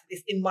comes back to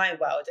this, in my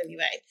world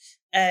anyway.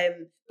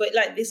 But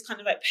like this kind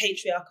of like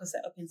patriarchal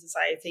setup in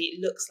society,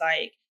 it looks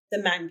like the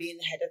man being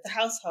the head of the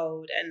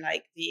household, and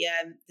like the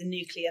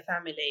nuclear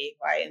family,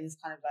 right? And this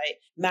kind of like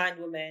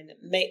man, woman,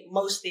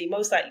 most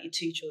likely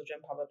 2 children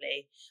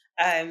probably,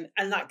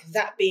 and like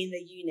that being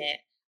the unit.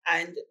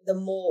 And the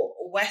more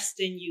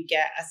Western you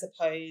get, I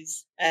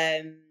suppose,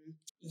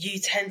 you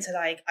tend to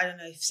like, I don't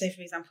know, say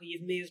for example,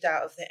 you've moved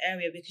out of the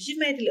area because you've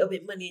made a little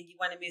bit of money and you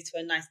want to move to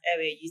a nice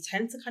area. You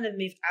tend to kind of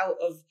move out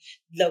of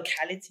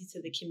locality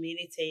to the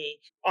community,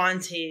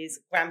 aunties,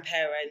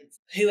 grandparents,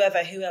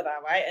 whoever,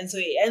 right? And so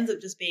it ends up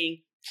just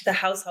being the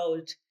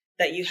household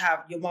that you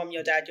have, your mom,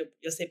 your dad,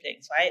 your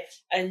siblings, right?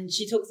 And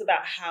she talks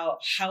about how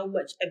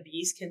much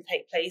abuse can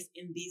take place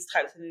in these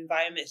types of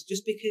environments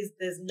just because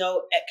there's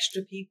no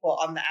extra people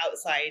on the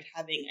outside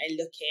having a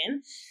look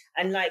in.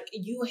 And like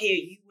you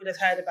would have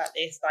heard about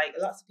this, like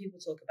lots of people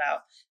talk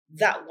about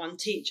that one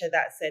teacher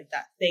that said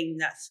that thing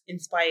that's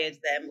inspired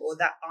them, or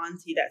that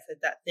auntie that said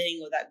that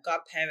thing, or that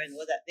godparent,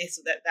 or that this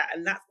or that.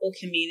 And that's all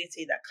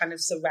community that kind of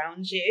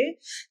surrounds you.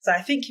 So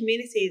I think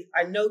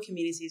I know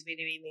community is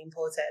really, really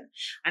important.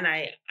 And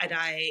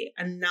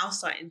I'm now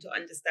starting to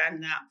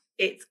understand that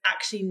it's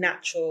actually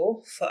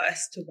natural for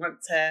us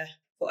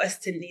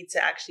to need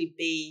to actually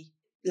be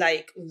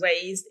like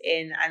raised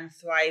in and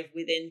thrive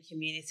within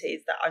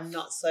communities that are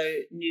not so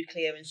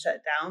nuclear and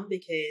shut down.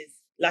 Because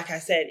like I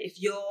said,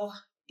 if you're,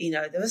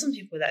 there are some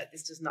people that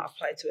this does not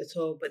apply to at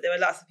all, but there are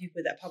lots of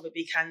people that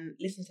probably can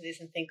listen to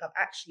this and think of,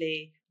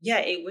 actually, yeah,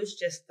 it was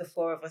just the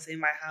 4 of us in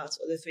my house,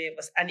 or the 3 of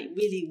us, and it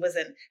really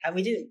wasn't. And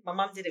my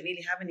mum didn't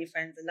really have any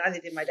friends, and neither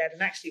did my dad.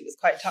 And actually, it was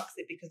quite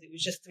toxic because it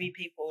was just 3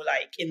 people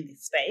like in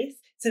this space.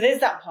 So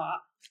there's that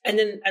part.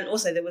 And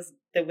also there was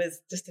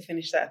just to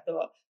finish that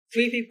thought,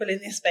 3 people in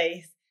this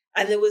space,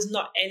 and there was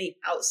not any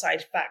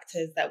outside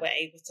factors that were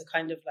able to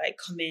kind of like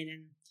come in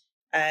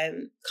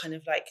and kind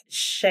of like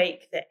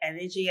shake the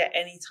energy at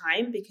any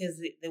time, because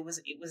it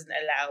wasn't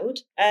allowed.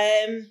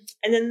 And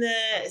then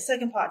the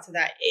second part to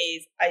that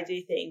is, I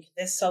do think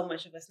there's so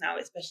much of us now,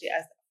 especially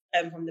as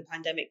from the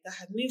pandemic, that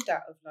have moved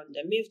out of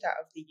London, moved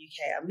out of the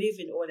UK, are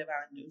moving all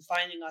around and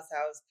finding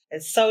ourselves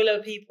as solo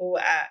people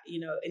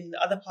in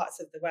other parts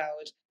of the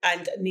world,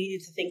 and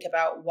needed to think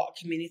about what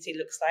community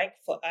looks like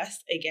for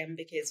us again.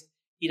 Because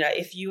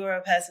if you are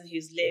a person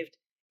who's lived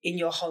in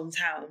your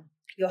hometown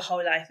your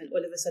whole life and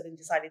all of a sudden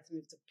decided to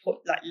move to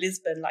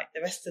Lisbon, like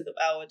the rest of the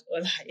world,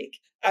 or like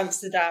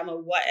Amsterdam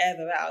or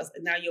whatever else,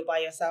 and now you're by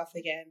yourself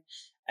again,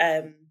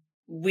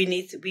 we're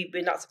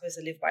not supposed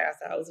to live by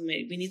ourselves. And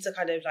we need to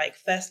kind of like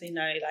firstly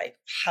know like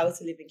how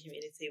to live in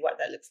community, what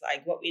that looks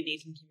like, what we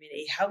need in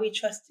community, how we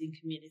trust in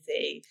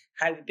community,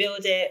 how we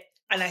build it.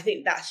 And I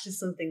think that's just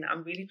something that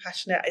I'm really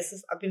passionate.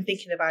 I've been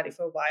thinking about it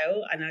for a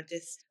while, and I'm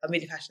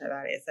really passionate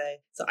about it.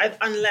 So I've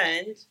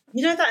unlearned,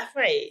 that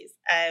phrase,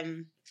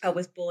 I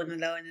was born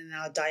alone and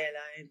I'll die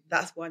alone.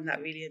 That's one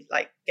that really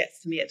like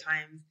gets to me at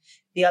times.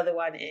 The other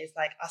one is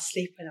like, I'll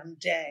sleep when I'm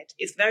dead.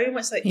 It's very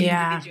much like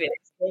individualistic.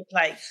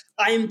 Like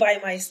I'm by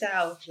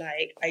myself.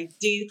 Like I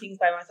do things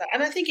by myself,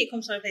 and I think it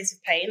comes from a place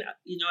of pain.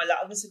 A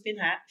lot of us have been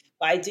hurt,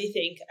 but I do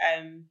think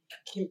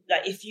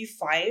like if you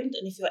find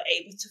and if you're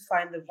able to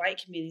find the right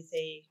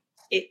community,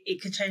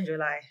 it could change your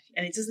life.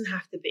 And it doesn't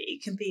have to be.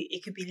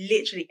 It could be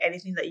literally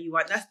anything that you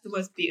want. That's the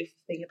most beautiful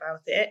thing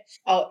about it.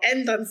 I'll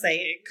end on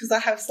saying, because I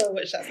have so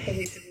much that's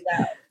coming to me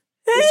now.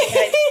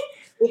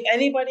 If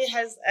anybody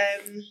has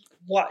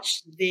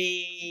watched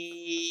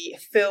the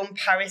film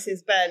Paris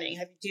is Burning,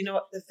 do you know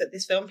what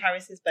this film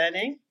Paris is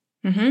Burning?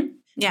 Mm-hmm.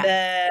 Yeah.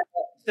 The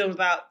film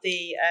about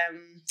the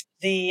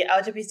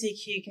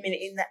LGBTQ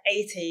community in the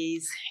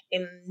 80s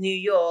in New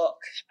York,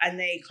 and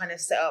they kind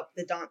of set up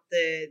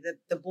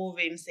the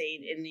ballroom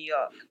scene in New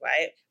York,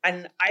 right?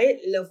 And I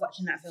love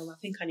watching that film. I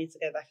think I need to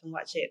go back and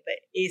watch it, but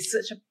it's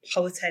such a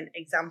potent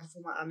example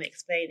from what I'm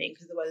explaining,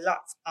 because there were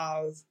lots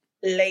of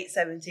late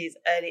 70s,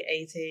 early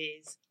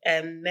 80s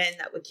men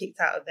that were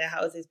kicked out of their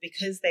houses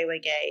because they were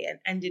gay, and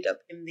ended up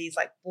in these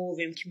like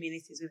ballroom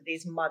communities with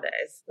these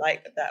mothers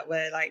like that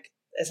were like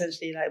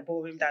essentially like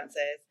ballroom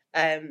dancers,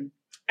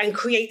 and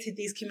created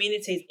these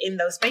communities in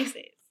those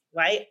spaces,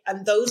 right?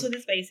 And those were the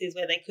spaces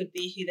where they could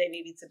be who they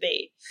needed to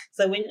be.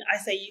 So when I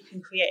say you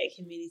can create a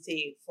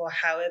community for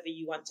however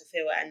you want to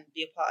feel, and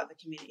be a part of a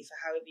community for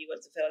however you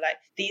want to feel, like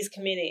these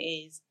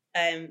communities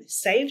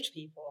saved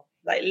people,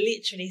 like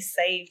literally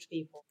saved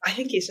people. I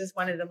think it's just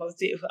one of the most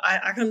beautiful.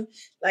 I can,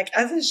 like,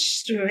 as a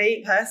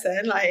straight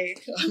person,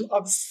 like I'm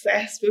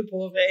obsessed with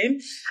ballroom,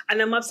 and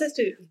I'm obsessed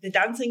with the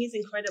dancing is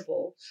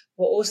incredible,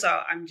 but also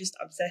I'm just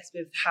obsessed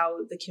with how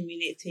the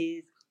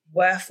communities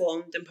were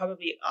formed and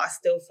probably are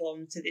still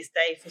formed to this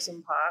day for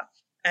some part,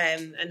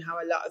 and how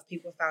a lot of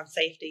people found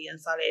safety and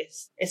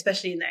solace,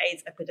 especially in the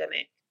AIDS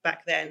epidemic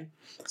back then.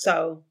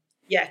 So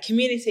yeah,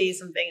 community is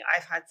something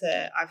I've had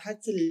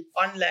to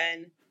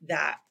unlearn,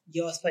 that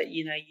you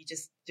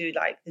just do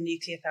like the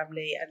nuclear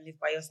family and live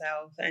by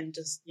yourself, and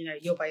just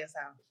you're by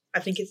yourself. I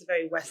think it's a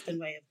very Western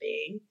way of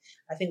being.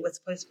 I think we're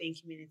supposed to be in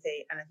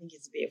community, and I think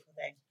it's a beautiful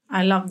thing.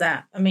 I love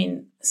that. I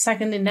mean,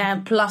 second in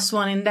there, plus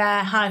one in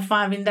there, high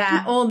five in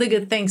there, all the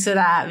good things to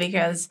that,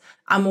 because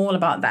I'm all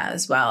about that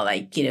as well.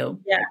 Like,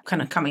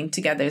 kind of coming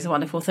together is a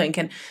wonderful thing.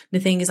 And the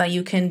thing is that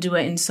you can do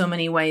it in so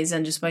many ways,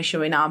 and just by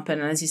showing up.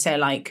 And as you say,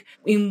 like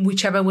in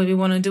whichever way we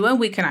want to do it,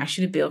 we can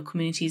actually build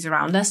communities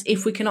around us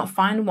if we cannot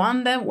find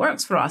one that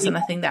works for us. And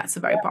I think that's a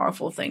very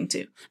powerful thing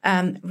too.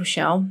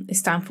 Rochelle,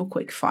 it's time for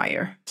quick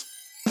fire.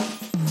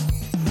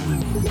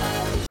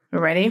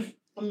 Ready?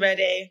 I'm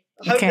ready.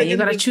 Okay, you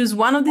gotta choose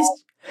one of these.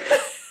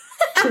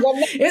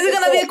 Is it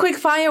gonna be a quick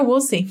fire? We'll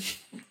see.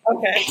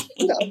 Okay.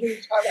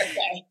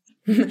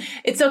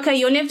 It's okay.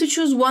 You only have to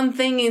choose one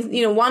thing,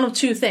 one or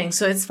two things.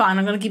 So it's fine.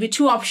 I'm gonna give you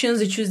two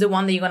options. You choose the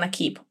one that you're gonna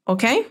keep.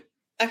 Okay?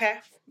 Okay.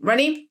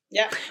 Ready?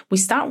 Yeah. We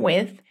start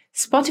with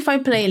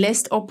Spotify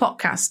playlist or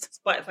podcast.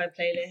 Spotify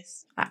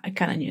playlist. I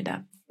kind of knew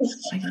that.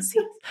 I can see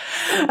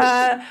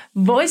it.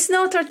 Voice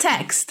note or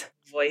text?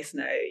 Voice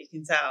note. You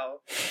can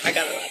tell. I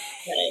got it.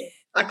 Okay.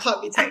 I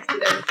can't be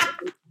texted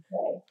everything.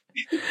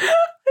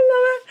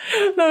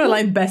 I love it.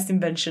 Like best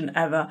invention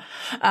ever.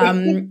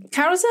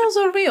 Carousels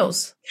or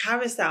reels?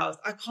 Carousels.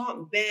 I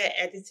can't bear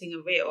editing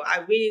a reel. I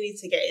really need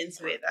to get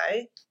into it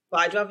though. But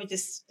I'd rather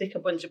just stick a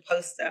bunch of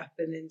posts up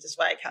and then just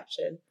write a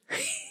caption.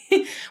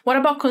 What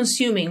about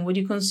consuming? Would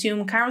you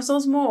consume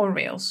carousels more or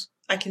reels?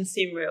 I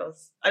consume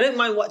reels. I don't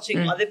mind watching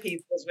other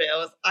people's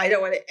reels. I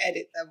don't want to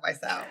edit them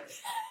myself.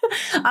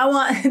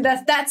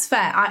 That's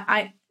fair.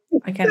 I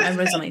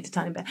resonate a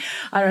tiny bit.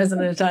 I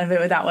resonate a tiny bit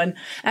with that one.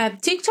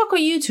 TikTok or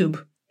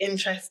YouTube?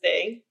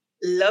 Interesting.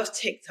 Love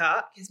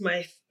TikTok. It's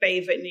my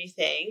favorite new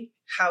thing.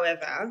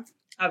 However,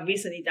 I've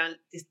recently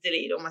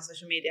deleted all my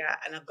social media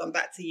and I've gone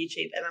back to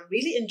YouTube, and I'm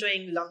really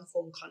enjoying long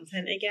form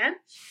content again.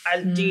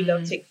 I do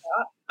love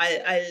TikTok.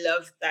 I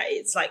love that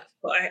it's like,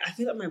 but I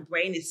feel like my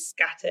brain is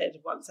scattered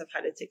once I've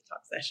had a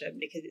TikTok session,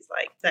 because it's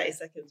like 30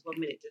 seconds, 1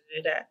 minute,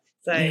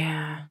 So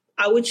yeah.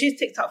 I would choose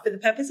TikTok for the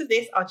purpose of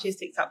this. I'll choose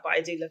TikTok, but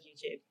I do love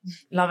YouTube.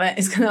 Love it.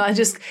 It's kind of like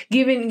just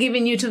giving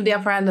YouTube the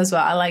upper hand as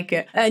well. I like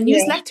it.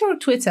 Newsletter or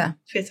Twitter?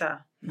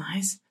 Twitter.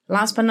 Nice.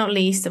 Last but not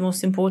least, the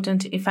most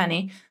important, if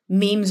any,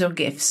 memes or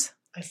GIFs?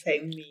 I say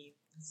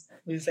memes.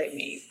 We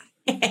say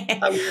memes.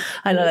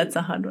 I know that's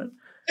a hard one.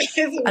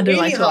 I do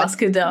like to ask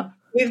it though.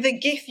 With the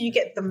GIF, you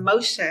get the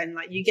motion,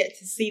 like you get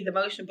to see the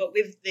motion. But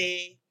with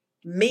the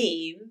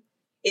meme,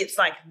 it's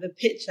like the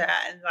picture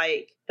and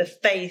like the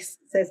face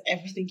says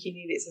everything you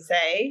need it to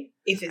say,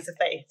 if it's a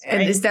face. Right?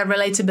 And it's that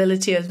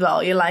relatability as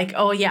well. You're like,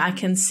 oh yeah, I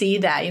can see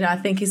that. I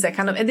think it's that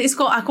kind of,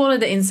 I call it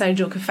the inside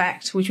joke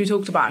effect, which we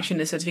talked about actually in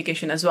the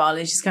certification as well.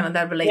 It's just kind of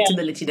that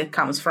relatability that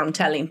comes from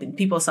telling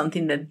people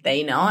something that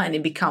they know, and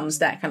it becomes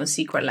that kind of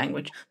secret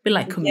language, a bit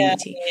like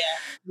community.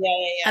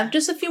 Yeah.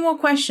 Just a few more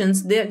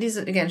questions. These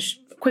are, again,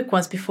 quick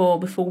ones before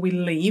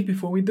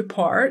we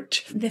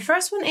depart. The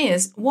first one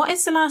is, what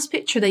is the last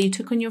picture that you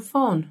took on your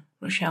phone,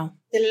 Rochelle?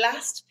 The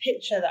last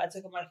picture that I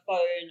took on my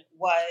phone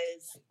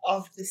was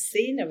of the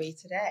scenery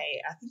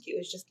today. I think it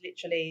was just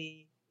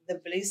literally the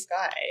blue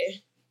sky.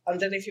 I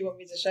don't know if you want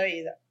me to show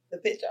you the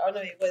picture. Oh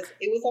no, it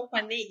was off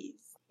my knees.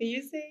 Can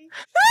you see?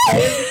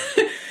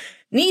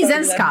 Knees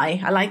and sky.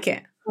 I like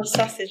it.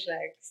 Sausage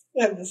legs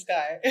and the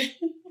sky.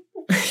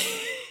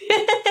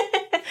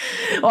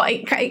 Well,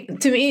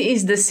 to me, it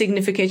is the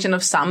signification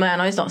of summer. I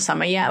know it's not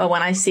summer yet, but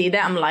when I see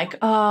that, I'm like,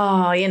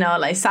 oh,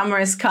 like summer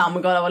has come.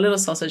 We got our little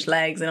sausage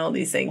legs and all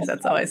these things.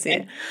 That's how I see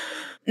it.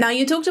 Now,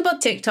 you talked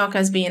about TikTok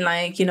as being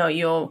like,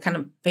 your kind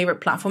of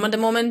favorite platform at the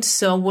moment.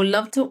 So we'd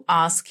love to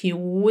ask you,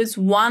 who is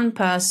one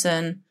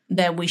person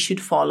that we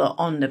should follow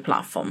on the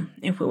platform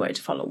if we were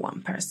to follow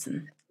one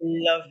person?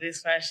 Love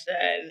this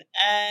question.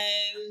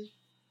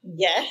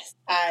 Yes.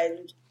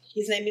 And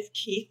his name is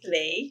Keith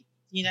Lee.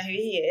 You know who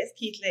he is?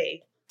 Keith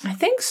Lee. I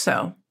think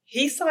so.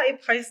 He started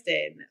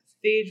posting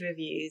food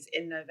reviews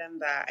in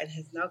November and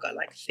has now got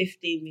like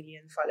 15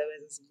 million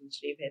followers or something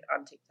stupid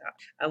on TikTok.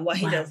 And what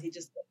he does, he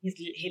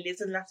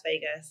lives in Las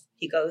Vegas.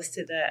 He goes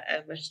to the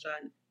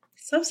restaurant.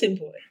 It's so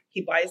simple.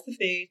 He buys the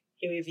food.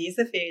 He reviews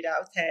the food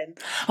out of 10.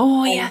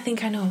 Oh, yeah, I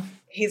think I know.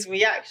 His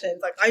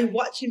reactions, like I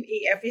watch him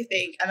eat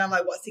everything and I'm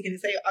like, what's he going to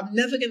say? I'm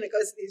never going to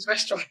go to these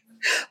restaurants,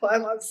 but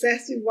I'm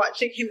obsessed with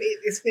watching him eat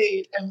this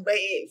food and rate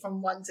it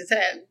from 1 to 10.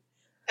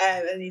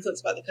 And he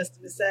talks about the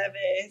customer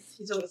service.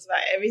 He talks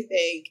about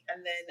everything.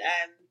 And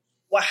then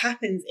what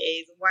happens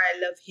is, why I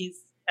love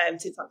his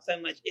TikTok so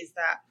much is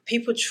that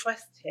people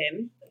trust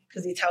him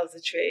because he tells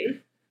the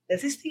truth.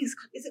 There's this thing, is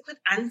it called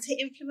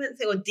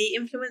anti-influencing or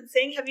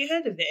de-influencing? Have you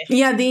heard of this?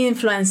 Yeah,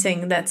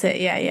 de-influencing. That's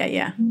it.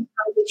 Yeah.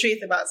 Tell the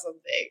truth about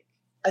something.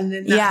 And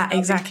then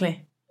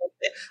exactly.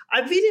 I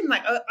read him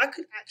like, oh, I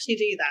could actually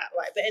do that,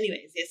 right? But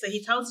anyways, so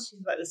he tells the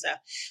truth about the stuff.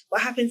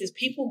 What happens is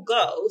people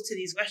go to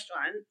these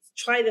restaurants,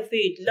 try the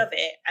food, love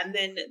it, and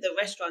then the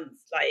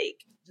restaurants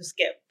like just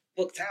get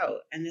booked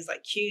out, and there's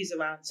like queues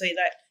around. So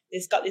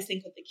it's got this thing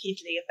called the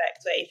Keith Lee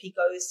effect, where if he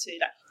goes to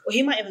or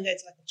he might even go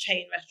to like a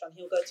chain restaurant,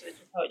 he'll go to a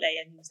Chipotle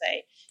and he'll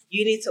say,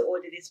 you need to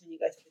order this when you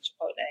go to the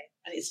Chipotle,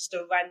 and it's just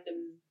a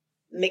random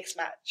mixed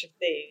match of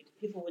food.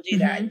 People will do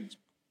that and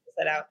put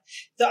that out.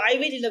 So I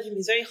really love him.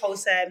 He's very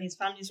wholesome. His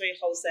family's very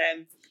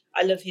wholesome.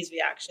 I love his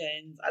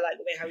reactions. I like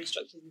the way how he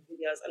structures his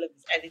videos. I love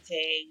his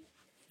editing.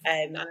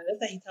 And I love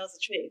that he tells the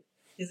truth.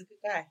 He's a good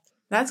guy.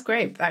 That's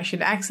great.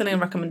 Actually, excellent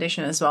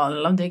recommendation as well. I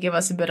love to give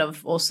us a bit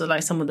of also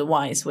like some of the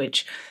whys,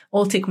 which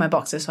all tick my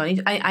boxes. So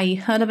I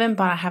heard of him,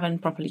 but I haven't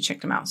properly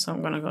checked him out. So I'm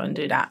going to go and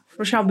do that.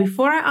 Rochelle,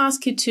 before I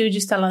ask you to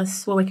just tell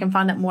us where we can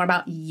find out more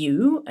about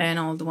you and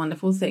all the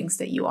wonderful things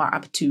that you are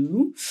up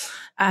to,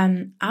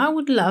 I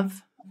would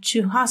love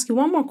to ask you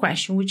one more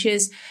question, which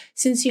is,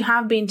 since you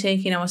have been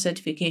taking our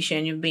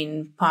certification, you've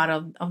been part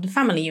of the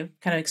family, you've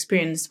kind of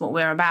experienced what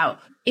we're about.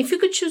 If you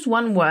could choose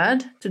one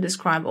word to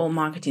describe Alt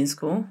Marketing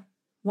School,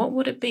 what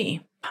would it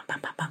be? Bam, bam,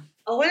 bam, bam.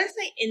 I want to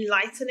say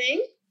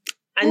enlightening.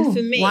 And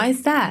for me, why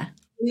is that?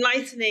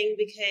 Enlightening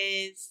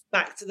because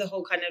back to the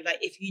whole kind of like,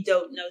 if you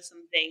don't know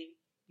something,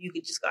 you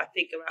could just got to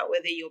figure out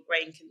whether your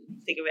brain can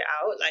figure it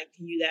out. Like,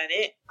 can you learn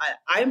it?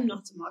 I'm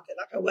not a marketer.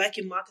 Like, I work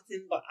in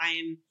marketing, but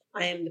I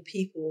am the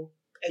people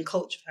and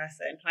culture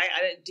person, right?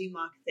 I don't do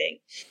marketing.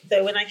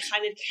 So when I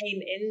kind of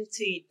came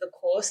into the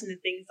course and the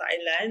things that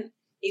I learned,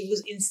 it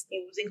was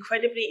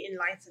incredibly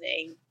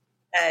enlightening.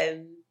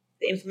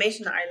 The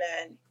information that I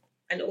learned,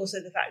 and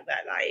also the fact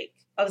that like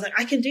I was like,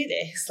 I can do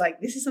this. Like,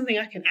 this is something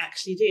I can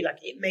actually do. Like,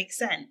 it makes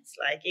sense.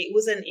 Like,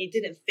 it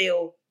didn't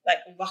feel like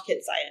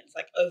rocket science,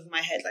 like over my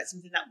head, like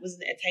something that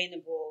wasn't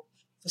attainable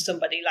for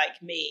somebody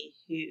like me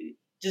who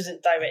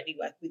doesn't directly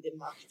work within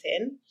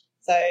marketing.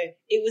 So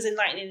it was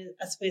enlightening,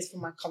 I suppose, for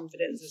my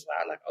confidence as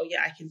well. Like, oh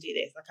yeah, I can do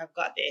this. Like, I've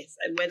got this.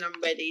 And when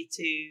I'm ready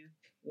to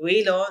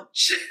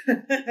relaunch,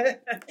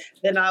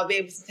 then I'll be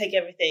able to take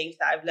everything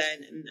that I've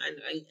learned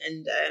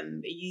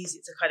and use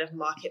it to kind of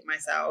market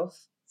myself.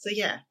 So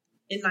yeah,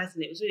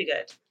 enlightening. It was really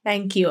good.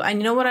 Thank you. And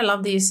you know what I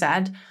love that you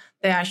said?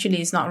 That actually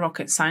is not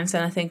rocket science.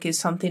 And I think it's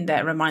something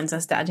that reminds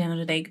us that at the end of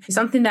the day, it's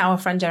something that our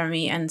friend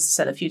Jeremy and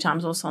said a few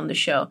times also on the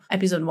show,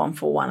 episode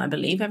 141, I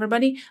believe,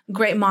 everybody.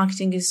 Great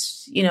marketing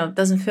is,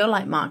 doesn't feel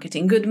like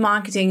marketing. Good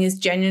marketing is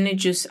genuinely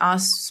just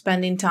us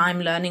spending time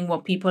learning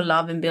what people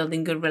love and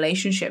building good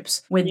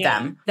relationships with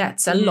them.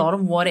 That's a lot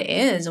of what it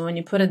is. And when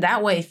you put it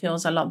that way, it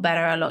feels a lot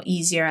better, a lot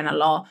easier, and a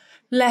lot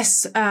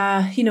less,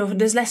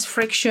 there's less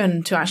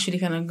friction to actually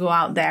kind of go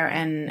out there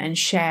and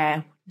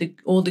share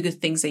all the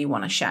good things that you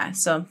want to share.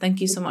 So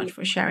thank you so much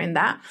for sharing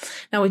that.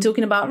 Now we're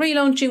talking about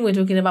relaunching. We're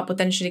talking about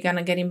potentially kind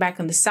of getting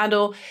back on the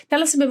saddle.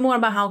 Tell us a bit more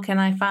about how can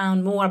I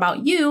find more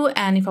about you?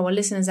 And if our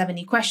listeners have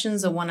any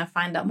questions or want to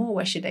find out more,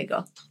 where should they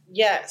go?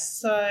 Yeah,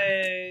 so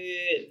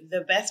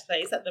the best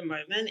place at the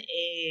moment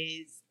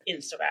is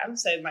Instagram.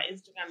 So my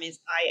Instagram is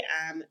I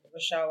am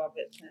Rochelle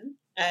Robertson.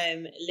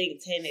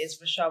 LinkedIn is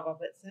Rochelle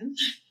Robertson.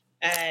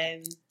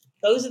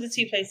 Those are the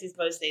two places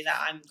mostly that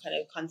I'm kind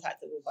of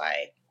contactable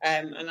by.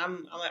 And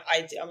I'm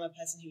a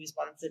person who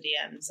responds to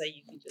DM, so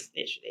you can just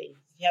literally,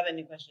 if you have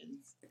any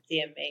questions,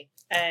 DM me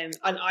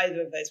on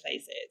either of those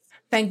places.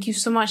 Thank you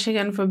so much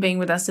again for being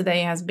with us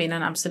today. It has been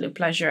an absolute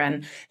pleasure,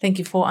 and thank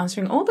you for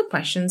answering all the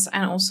questions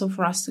and also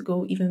for us to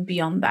go even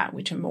beyond that,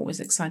 which I'm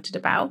always excited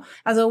about.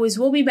 As always,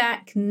 we'll be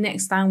back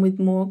next time with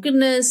more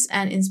goodness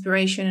and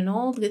inspiration and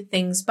all the good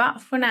things.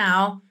 But for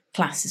now,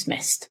 class is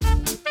dismissed.